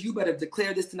 believers, you better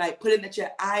declare this tonight. Put in the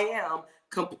chat, I am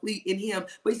complete in him.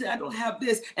 But he said, I don't have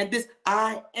this and this.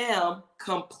 I am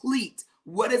complete.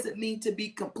 What does it mean to be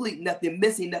complete? Nothing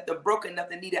missing, nothing broken,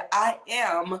 nothing needed. I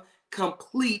am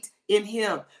complete in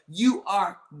him. You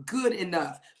are good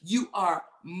enough. You are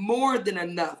more than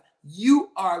enough.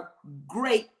 You are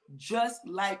great just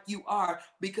like you are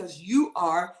because you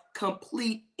are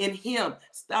complete in him.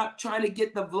 Stop trying to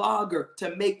get the vlogger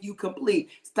to make you complete.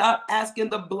 Stop asking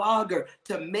the blogger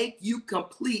to make you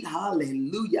complete.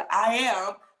 Hallelujah. I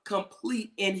am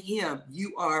complete in him.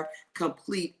 You are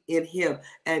complete in him.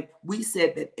 And we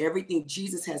said that everything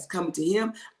Jesus has come to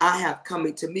him, I have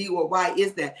coming to me. Well, why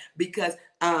is that? Because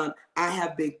I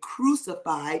have been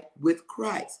crucified with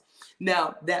Christ.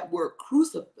 Now, that word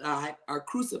crucified or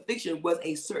crucifixion was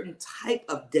a certain type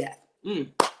of death.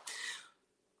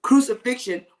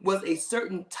 Crucifixion was a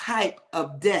certain type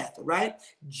of death, right?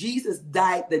 Jesus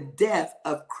died the death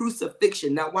of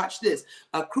crucifixion. Now watch this.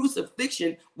 A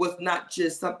crucifixion was not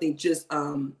just something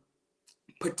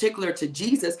particular to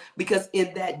Jesus, because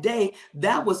in that day,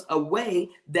 that was a way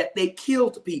that they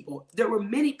killed people. There were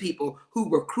many people who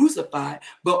were crucified,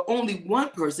 but only one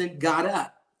person got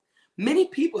up. Many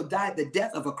people died the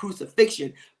death of a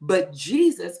crucifixion, but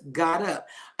Jesus got up.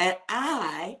 And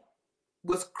I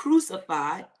was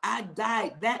crucified. I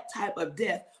died that type of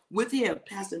death with him.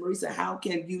 Pastor Marisa, how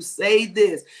can you say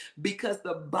this? Because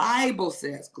the Bible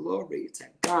says, glory to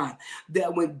God,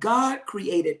 that when God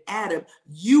created Adam,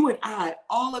 you and I,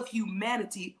 all of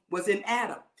humanity was in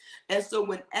Adam. And so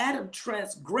when Adam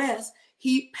transgressed,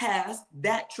 he passed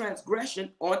that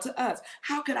transgression onto us.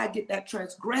 How could I get that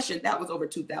transgression? That was over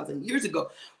 2,000 years ago.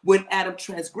 When Adam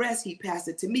transgressed, he passed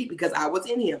it to me because I was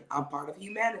in him. I'm part of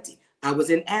humanity. I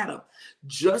was in Adam.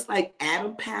 Just like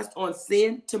Adam passed on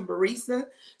sin to Marisa,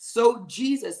 so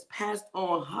Jesus passed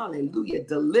on, hallelujah,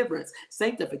 deliverance,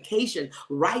 sanctification,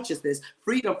 righteousness,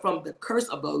 freedom from the curse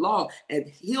of the law,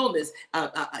 and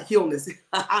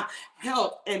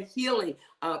health and healing,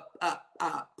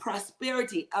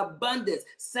 prosperity, abundance,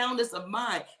 soundness of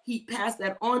mind. He passed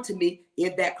that on to me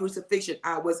in that crucifixion.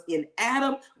 I was in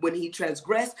Adam when he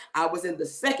transgressed. I was in the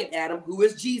second Adam, who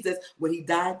is Jesus, when he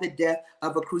died the death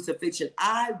of a crucifixion.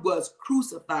 I was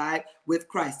crucified with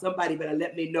Christ. Somebody better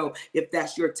let me know if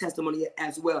that's your testimony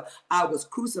as well. I was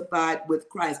crucified with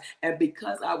Christ. And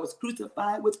because I was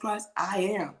crucified with Christ,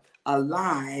 I am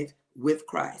alive with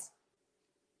Christ.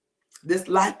 This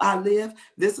life I live,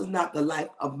 this is not the life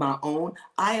of my own.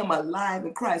 I am alive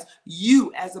in Christ.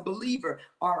 You, as a believer,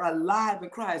 are alive in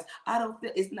Christ.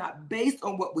 It's not based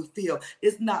on what we feel.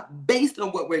 It's not based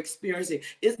on what we're experiencing.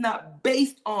 It's not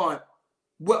based on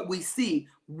what we see.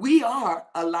 We are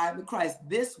alive in Christ.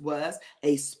 This was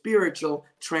a spiritual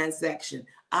transaction.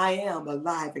 I am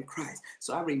alive in Christ.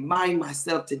 So I remind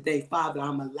myself today, Father,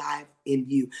 I'm alive in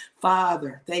you.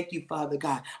 Father, thank you, Father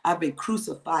God. I've been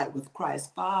crucified with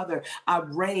Christ. Father, I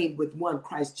reign with one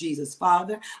Christ Jesus.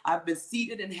 Father, I've been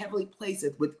seated in heavenly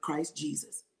places with Christ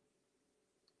Jesus.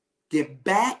 Get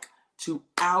back to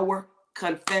our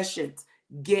confessions.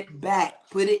 Get back.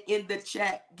 Put it in the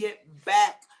chat. Get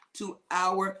back to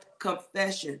our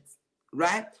confessions,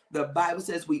 right? The Bible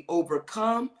says we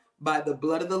overcome by the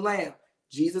blood of the Lamb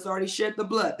Jesus already shed the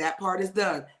blood. That part is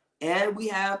done. And we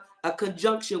have a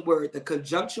conjunction word. The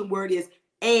conjunction word is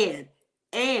and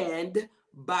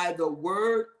by the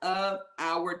word of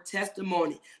our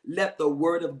testimony. Let the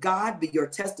word of God be your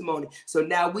testimony. So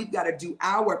now we've got to do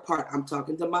our part. I'm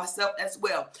talking to myself as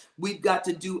well. We've got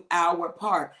to do our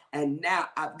part. And now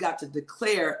I've got to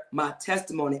declare my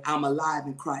testimony. I'm alive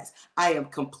in Christ. I am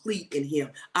complete in him.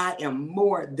 I am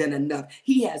more than enough.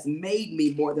 He has made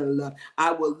me more than enough.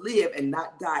 I will live and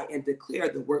not die and declare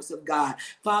the works of God.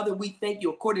 Father, we thank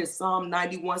you according to Psalm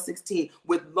 91:16.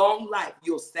 With long life,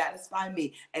 you'll satisfy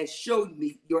me and show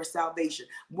me your salvation.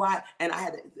 Why? And I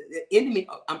had the enemy.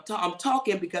 I'm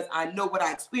talking because I know what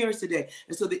I experienced today.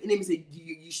 And so the enemy said,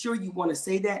 you sure you want to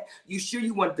say that? You sure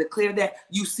you want to declare that?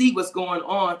 You see what's going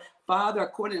on. Father,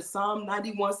 according to Psalm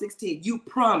 91:16, you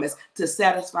promise to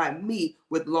satisfy me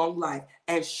with long life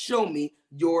and show me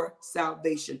your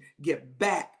salvation. Get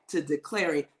back to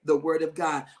declaring the word of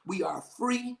God. We are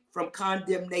free from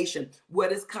condemnation.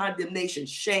 What is condemnation?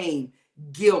 Shame,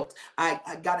 guilt. I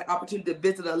got an opportunity to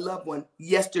visit a loved one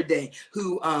yesterday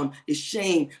who is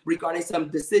shamed regarding some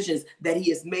decisions that he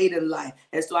has made in life.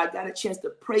 And so I got a chance to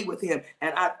pray with him.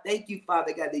 And I thank you,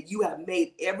 Father God, that you have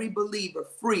made every believer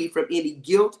free from any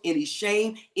guilt, any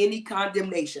shame, any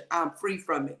condemnation. I'm free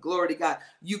from it. Glory to God.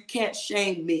 You can't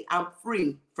shame me. I'm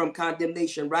free from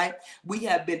condemnation, right? We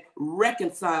have been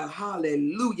reconciled.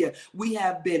 Hallelujah. We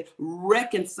have been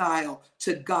reconciled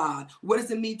to God. What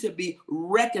does it mean to be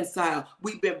reconciled?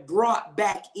 We've been brought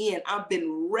back in. I've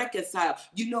been reconciled.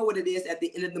 You know what it is at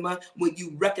the end of the month when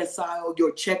you reconcile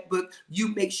your checkbook, you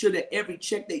make sure that every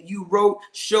check that you wrote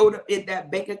showed up in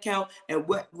that bank account, and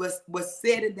what was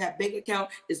said in that bank account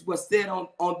is what's said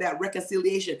on that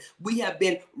reconciliation. We have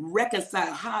been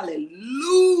reconciled.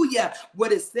 Hallelujah.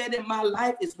 What is said in my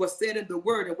life is what's said in the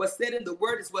word, and what's said in the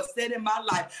word is what's said in my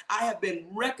life. I have been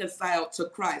reconciled to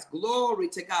Christ. Glory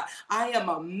to God. I am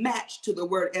a match to the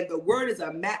word, and the word is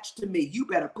a match to me. You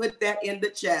better put that in the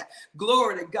chat.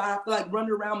 Glory to God. I feel like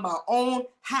running around my own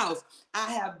house.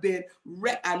 I have been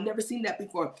I've never seen that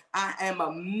before. I am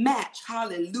a match.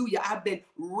 Hallelujah. I've been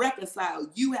reconciled.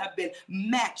 You have been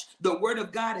matched. The word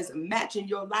of God is a match in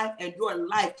your life, and your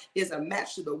life is a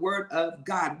match to the word of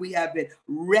God. We have been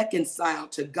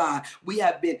reconciled to God. We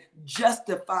have been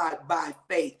justified by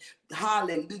faith.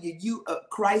 Hallelujah.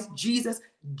 Christ Jesus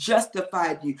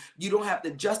justified you. You don't have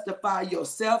to justify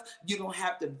yourself. You don't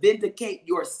have to vindicate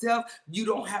yourself. You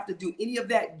don't have to do any of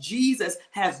that. Jesus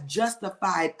has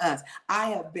justified us. I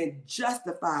have been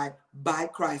justified by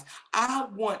Christ. I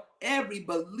want every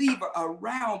believer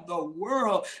around the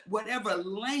world, whatever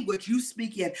language you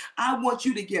speak in, I want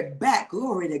you to get back,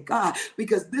 glory to God,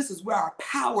 because this is where our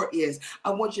power is.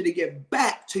 I want you to get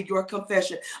back to your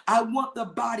confession. I want the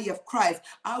body of Christ.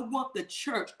 I want the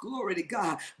church, glory to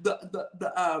God,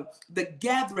 the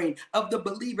gathering of the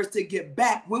believers to get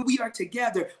back. When we are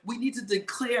together, we need to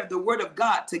declare the word of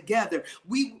God together.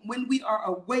 When we are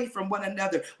away from one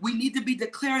another, we need to be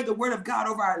declaring the word of God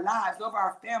over our lives, over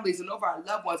our families, and over our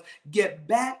loved ones. Get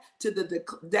back to the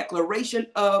declaration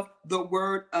of the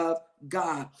word of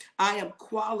God. I am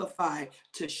qualified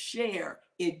to share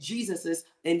in Jesus's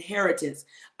inheritance.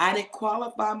 I didn't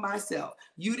qualify myself.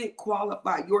 You didn't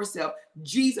qualify yourself.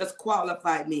 Jesus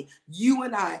qualified me. You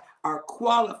and I are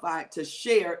qualified to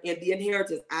share in the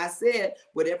inheritance. I said,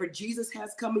 whatever Jesus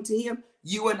has coming to him,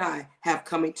 you and I have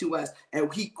coming to us,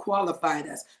 and he qualified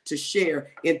us to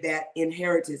share in that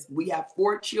inheritance. We have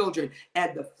 4 children,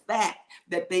 and the fact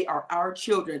that they are our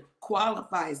children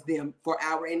qualifies them for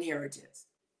our inheritance.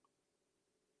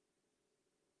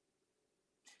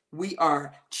 We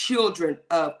are children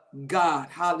of God.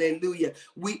 Hallelujah.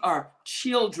 We are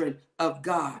children of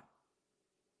God.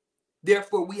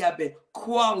 Therefore, we have been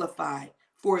qualified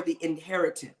for the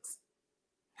inheritance.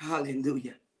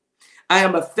 Hallelujah. I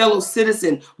am a fellow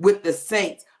citizen with the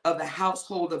saints of the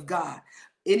household of God.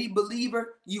 Any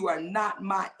believer, you are not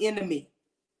my enemy.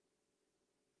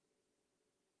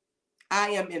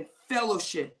 I am in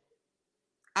fellowship.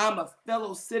 I'm a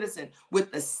fellow citizen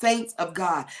with the saints of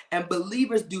God. And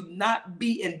believers, do not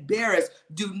be embarrassed.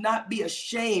 Do not be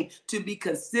ashamed to be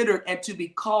considered and to be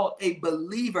called a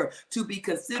believer, to be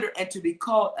considered and to be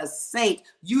called a saint.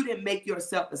 You didn't make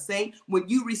yourself a saint. When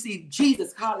you received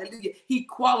Jesus, hallelujah, he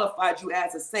qualified you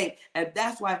as a saint. And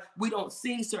that's why we don't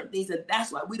sing certain things. And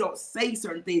that's why we don't say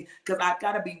certain things, because I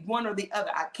got to be one or the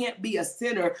other. I can't be a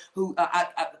sinner who,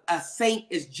 a saint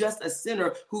is just a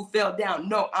sinner who fell down.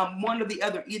 No, I'm one or the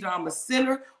other. Either I'm a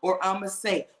sinner or I'm a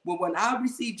saint. Well, when I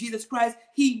received Jesus Christ,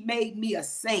 he made me a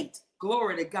saint.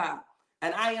 Glory to God.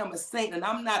 and I am a saint, and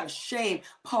I'm not ashamed.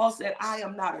 Paul said, I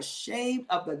am not ashamed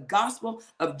of the gospel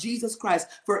of Jesus Christ,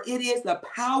 for it is the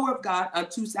power of God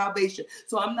unto salvation.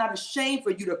 So I'm not ashamed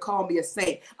for you to call me a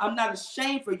saint. I'm not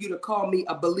ashamed for you to call me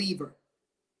a believer.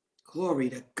 Glory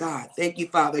to God. Thank you,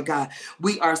 Father God.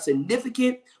 We are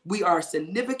significant. We are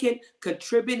significant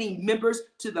contributing members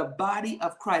to the body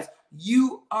of Christ.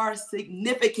 You are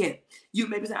significant. You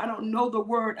may be saying, I don't know the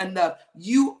word enough.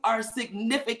 You are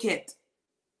significant.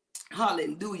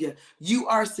 Hallelujah. You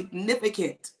are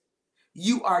significant.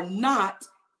 You are not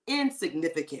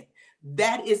insignificant.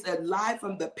 That is a lie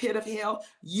from the pit of hell.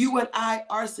 You and I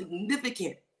are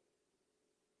significant.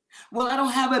 Well, I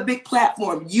don't have a big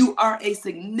platform. You are a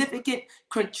significant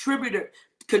contributor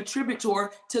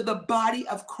to the body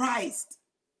of Christ.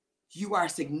 You are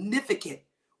significant.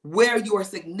 Wear your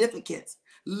significance.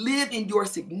 Live in your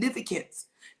significance.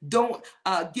 Don't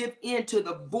give in to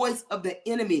the voice of the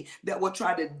enemy that will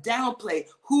try to downplay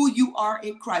who you are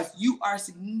in Christ. You are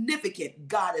significant.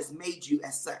 God has made you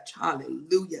as such.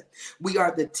 Hallelujah. We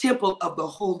are the temple of the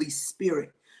Holy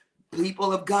Spirit.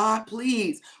 People of God,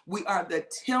 please. We are the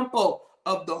temple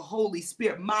of the Holy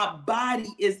Spirit. My body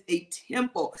is a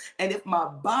temple. And if my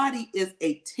body is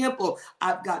a temple,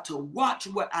 I've got to watch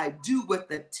what I do with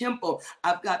the temple.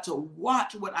 I've got to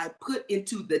watch what I put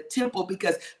into the temple,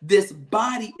 because this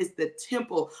body is the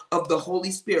temple of the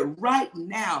Holy Spirit. Right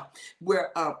now, we're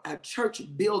a church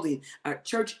building, a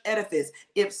church edifice.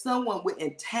 If someone went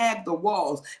and tagged the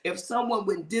walls, if someone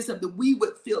went and did something, we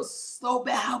would feel so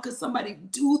bad. How could somebody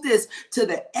do this to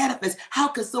the edifice? How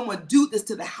could someone do this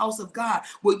to the house of God?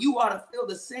 Well, you ought to feel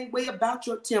the same way about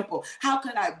your temple. How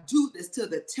could I do this to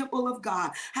the temple of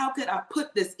God? How could I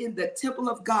put this in the temple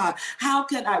of God? How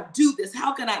can I do this?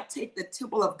 How can I take the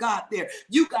temple of God there?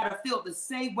 You got to feel the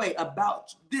same way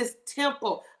about this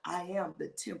temple. I am the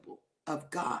temple of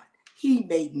God. He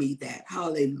made me that.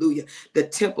 Hallelujah. The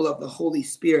temple of the Holy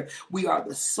Spirit. We are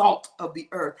the salt of the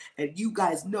earth. And you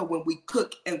guys know, when we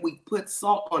cook and we put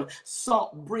salt on,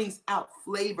 salt brings out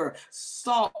flavor.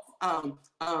 Salt, I'm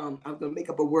going to make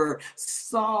up a word.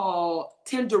 Salt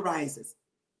tenderizes,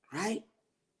 right?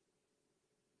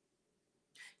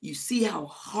 You see how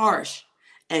harsh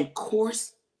and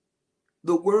coarse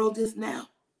the world is now?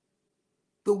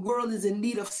 The world is in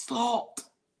need of salt.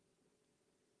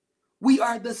 We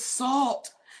are the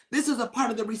salt. This is a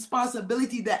part of the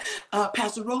responsibility that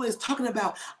Pastor Roland is talking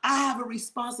about. I have a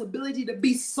responsibility to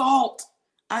be salt.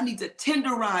 I need to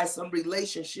tenderize some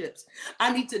relationships.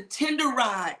 I need to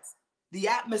tenderize the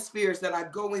atmospheres that I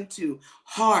go into,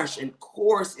 harsh and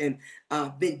coarse and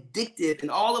vindictive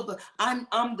and all of the,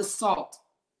 I'm the salt.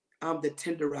 I'm the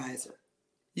tenderizer.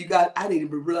 You guys, I didn't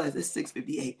even realize it's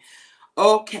 6:58.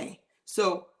 Okay,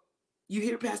 so you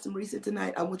hear Pastor Marisa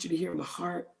tonight. I want you to hear my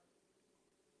heart.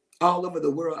 All over the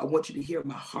world, I want you to hear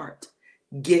my heart.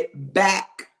 Get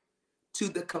back to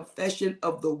the confession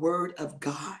of the word of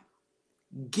God.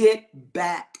 Get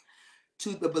back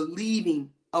to the believing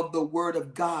of the word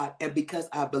of God. And because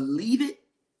I believe it,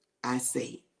 I say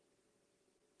it.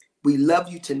 We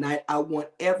love you tonight. I want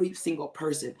every single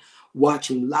person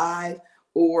watching live,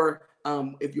 or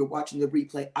if you're watching the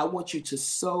replay, I want you to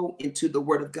sow into the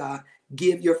word of God.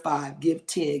 Give your 5, give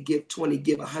 10, give 20,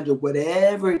 give 100,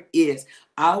 whatever it is.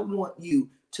 I want you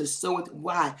to sow it.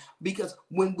 Why? Because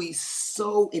when we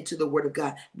sow into the word of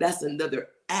God, that's another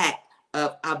act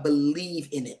of I believe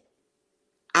in it.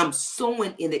 I'm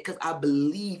sowing in it because I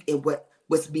believe in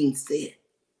what's being said.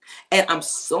 And I'm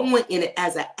sowing in it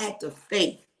as an act of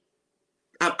faith.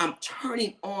 I'm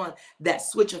turning on that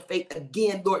switch of faith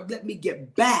again. Lord, let me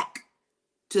get back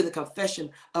to the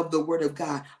confession of the word of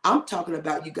God. I'm talking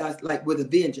about you guys like with a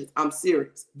vengeance. I'm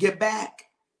serious. Get back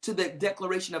to the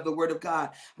declaration of the word of God.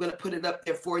 I'm going to put it up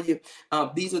there for you.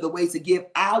 These are the ways to give.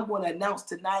 I want to announce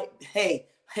tonight, hey,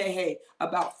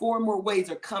 about 4 more ways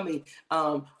are coming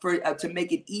to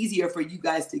make it easier for you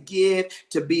guys to give,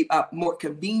 to be more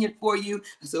convenient for you.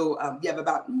 So you have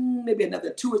about maybe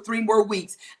another 2 or 3 more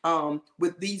weeks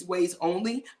with these ways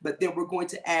only, but then we're going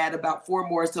to add about 4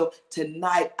 more. So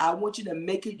tonight, I want you to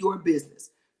make it your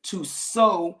business to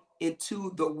sow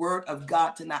into the word of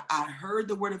God tonight. I heard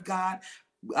the word of God.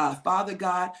 Father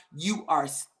God, you are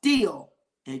still,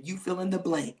 and you fill in the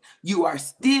blank. You are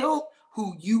still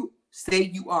who you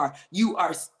say you are. You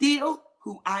are still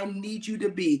who I need you to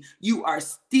be. You are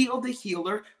still the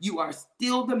healer. You are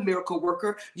still the miracle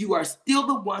worker. You are still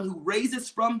the one who raises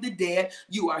from the dead.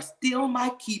 You are still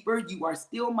my keeper. You are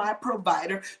still my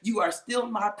provider. You are still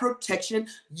my protection.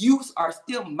 You are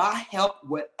still my help.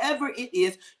 Whatever it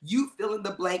is, you fill in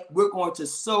the blank. We're going to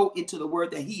sow into the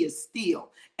word that he is still.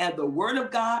 And the word of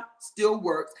God still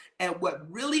works. And what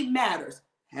really matters,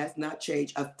 has not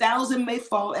changed. 1,000 may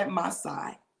fall at my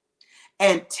side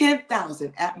and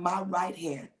 10,000 at my right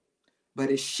hand,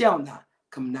 but it shall not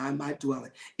come nigh my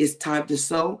dwelling. It's time to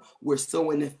sow. We're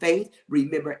sowing in faith.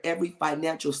 Remember, every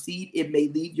financial seed, it may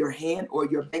leave your hand or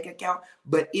your bank account,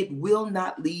 but it will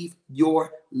not leave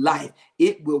your life.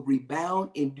 It will rebound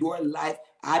in your life.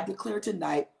 I declare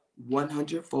tonight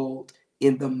 100-fold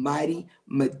in the mighty,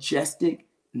 majestic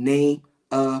name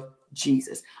of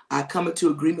Jesus. I come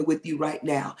into agreement with you right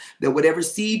now that whatever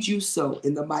seed you sow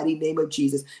in the mighty name of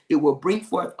Jesus, it will bring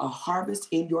forth a harvest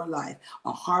in your life,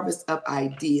 a harvest of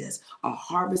ideas, a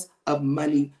harvest of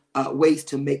money, ways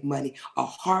to make money, a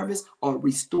harvest on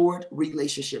restored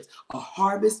relationships, a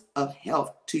harvest of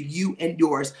health to you and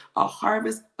yours, a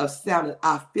harvest of sound.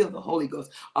 I feel the Holy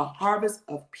Ghost, a harvest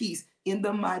of peace in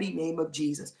the mighty name of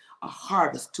Jesus, a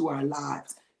harvest to our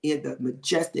lives in the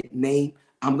majestic name.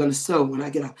 I'm going to sow when I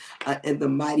get up in the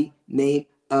mighty name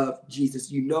of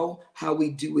Jesus. You know how we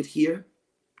do it here.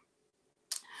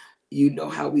 You know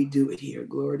how we do it here.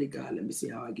 Glory to God. Let me see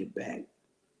how I get back.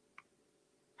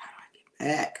 How do I get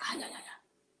back?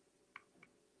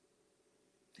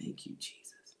 Thank you,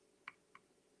 Jesus.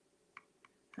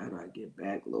 How do I get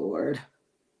back, Lord?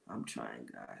 I'm trying,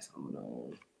 guys. Hold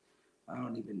on. I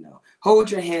don't even know.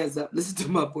 Hold your hands up. Listen to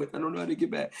my voice. I don't know how to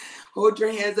get back. Hold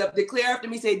your hands up. Declare after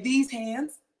me. Say, these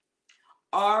hands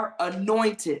are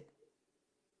anointed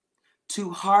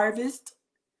to harvest,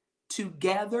 to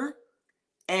gather,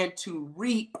 and to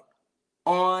reap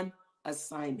on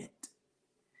assignment.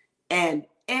 And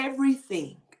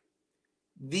everything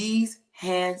these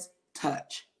hands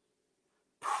touch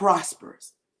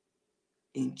prospers.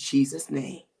 In Jesus'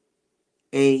 name,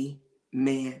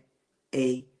 amen,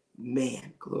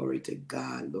 amen. Glory to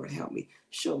God. Lord, help me.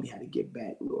 Show me how to get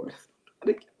back, Lord. How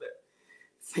to get back.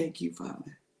 Thank you,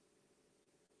 Father.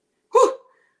 Whew.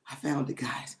 I found it,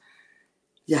 guys.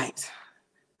 Yikes.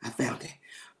 I found it.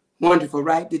 Wonderful,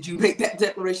 right? Did you make that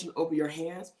declaration over your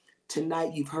hands?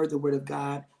 Tonight, you've heard the word of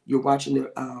God. You're watching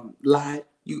the live.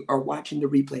 You are watching the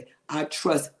replay. I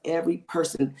trust every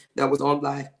person that was on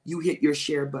live. You hit your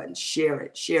share button. Share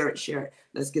it, share it, share it.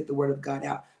 Let's get the word of God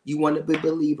out. You want to be a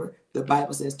believer? The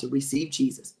Bible says to receive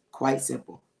Jesus. Quite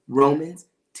simple. Romans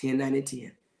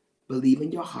 10:9-10. Believe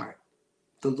in your heart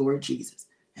the Lord Jesus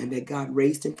and that God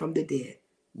raised him from the dead.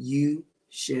 You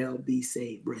shall be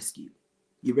saved, rescued.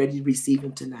 You ready to receive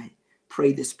him tonight?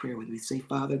 Pray this prayer with me. Say,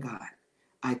 Father God,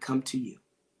 I come to you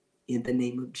in the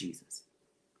name of Jesus.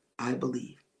 I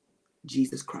believe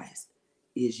Jesus Christ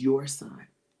is your son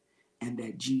and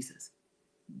that Jesus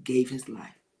gave his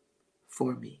life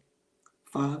for me.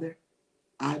 Father,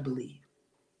 I believe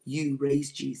you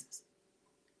raised Jesus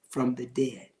from the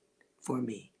dead for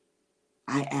me.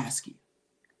 I ask you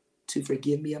to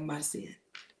forgive me of my sin.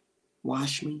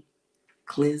 Wash me,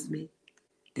 cleanse me,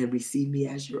 and receive me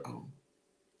as your own.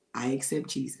 I accept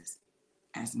Jesus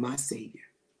as my Savior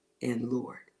and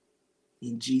Lord.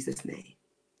 In Jesus' name,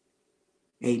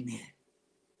 amen.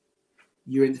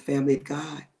 You're in the family of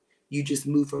God. You just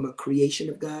moved from a creation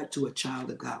of God to a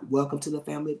child of God. Welcome to the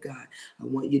family of God. I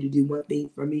want you to do one thing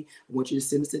for me. I want you to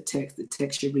send us a text. The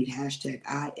text should read hashtag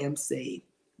I am saved.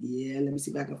 Yeah, let me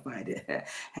see if I can find it.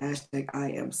 Hashtag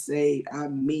I am saved. I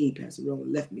mean, Pastor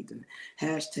Rowan left me tonight.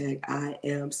 Hashtag I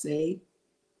am saved.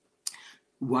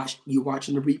 You're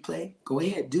watching the replay. Go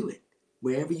ahead, do it.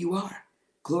 Wherever you are.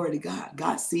 Glory to God.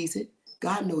 God sees it.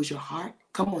 God knows your heart.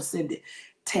 Come on, send it.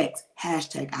 Text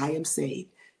hashtag I am saved.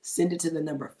 Send it to the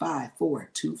number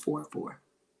 54244.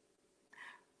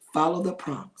 Follow the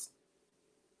prompts.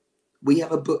 We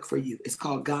have a book for you. It's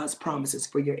called God's Promises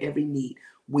for Your Every Need.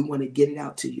 We want to get it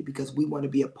out to you because we want to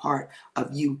be a part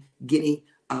of you getting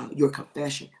your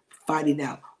confession, finding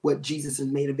out what Jesus has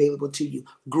made available to you,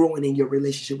 growing in your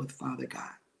relationship with Father God.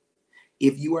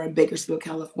 If you are in Bakersfield,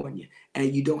 California,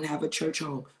 and you don't have a church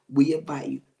home, we invite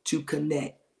you to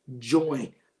connect,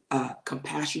 join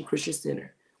Compassion Christian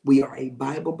Center. We are a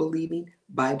Bible-believing,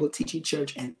 Bible-teaching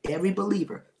church, and every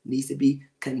believer needs to be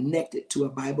connected to a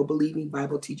Bible-believing,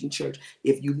 Bible-teaching church.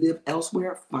 If you live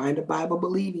elsewhere, find a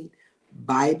Bible-believing,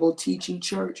 Bible-teaching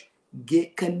church.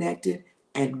 Get connected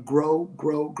and grow,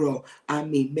 grow, grow. I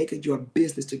mean, make it your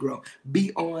business to grow.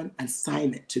 Be on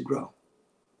assignment to grow.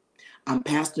 I'm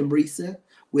Pastor Marisa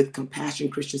with Compassion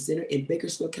Christian Center in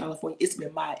Bakersfield, California. It's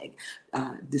been my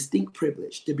distinct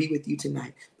privilege to be with you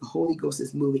tonight. The Holy Ghost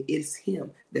is moving. It's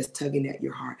him that's tugging at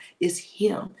your heart. It's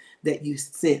him that you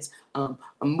sense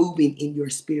moving in your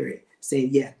spirit, saying,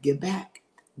 yeah, get back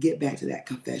to that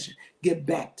confession. Get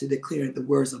back to declaring the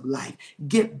words of life.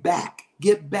 Get back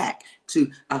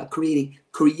to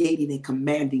creating and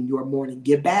commanding your morning.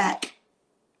 Get back.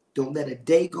 Don't let a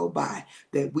day go by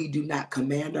that we do not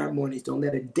command our mornings. Don't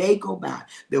let a day go by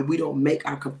that we don't make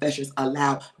our confessions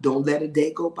aloud. Don't let a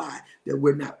day go by that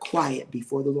we're not quiet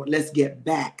before the Lord. Let's get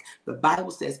back. The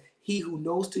Bible says, he who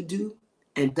knows to do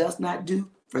and does not do,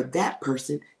 for that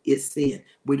person is sin.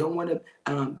 We don't want to,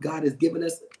 God has given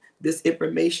us this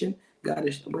information. God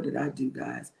is, what did I do,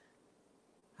 guys?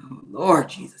 Oh, Lord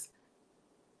Jesus.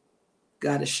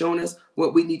 God has shown us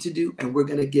what we need to do, and we're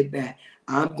going to get back.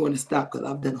 I'm going to stop because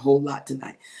I've done a whole lot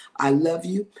tonight. I love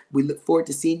you. We look forward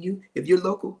to seeing you. If you're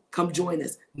local, come join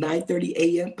us. 9:30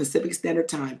 a.m. Pacific Standard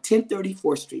Time, 1030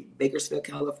 4th Street, Bakersfield,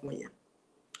 California.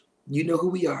 You know who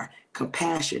we are.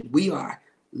 Compassion. We are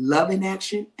love in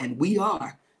action, and we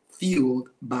are fueled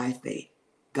by faith.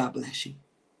 God bless you.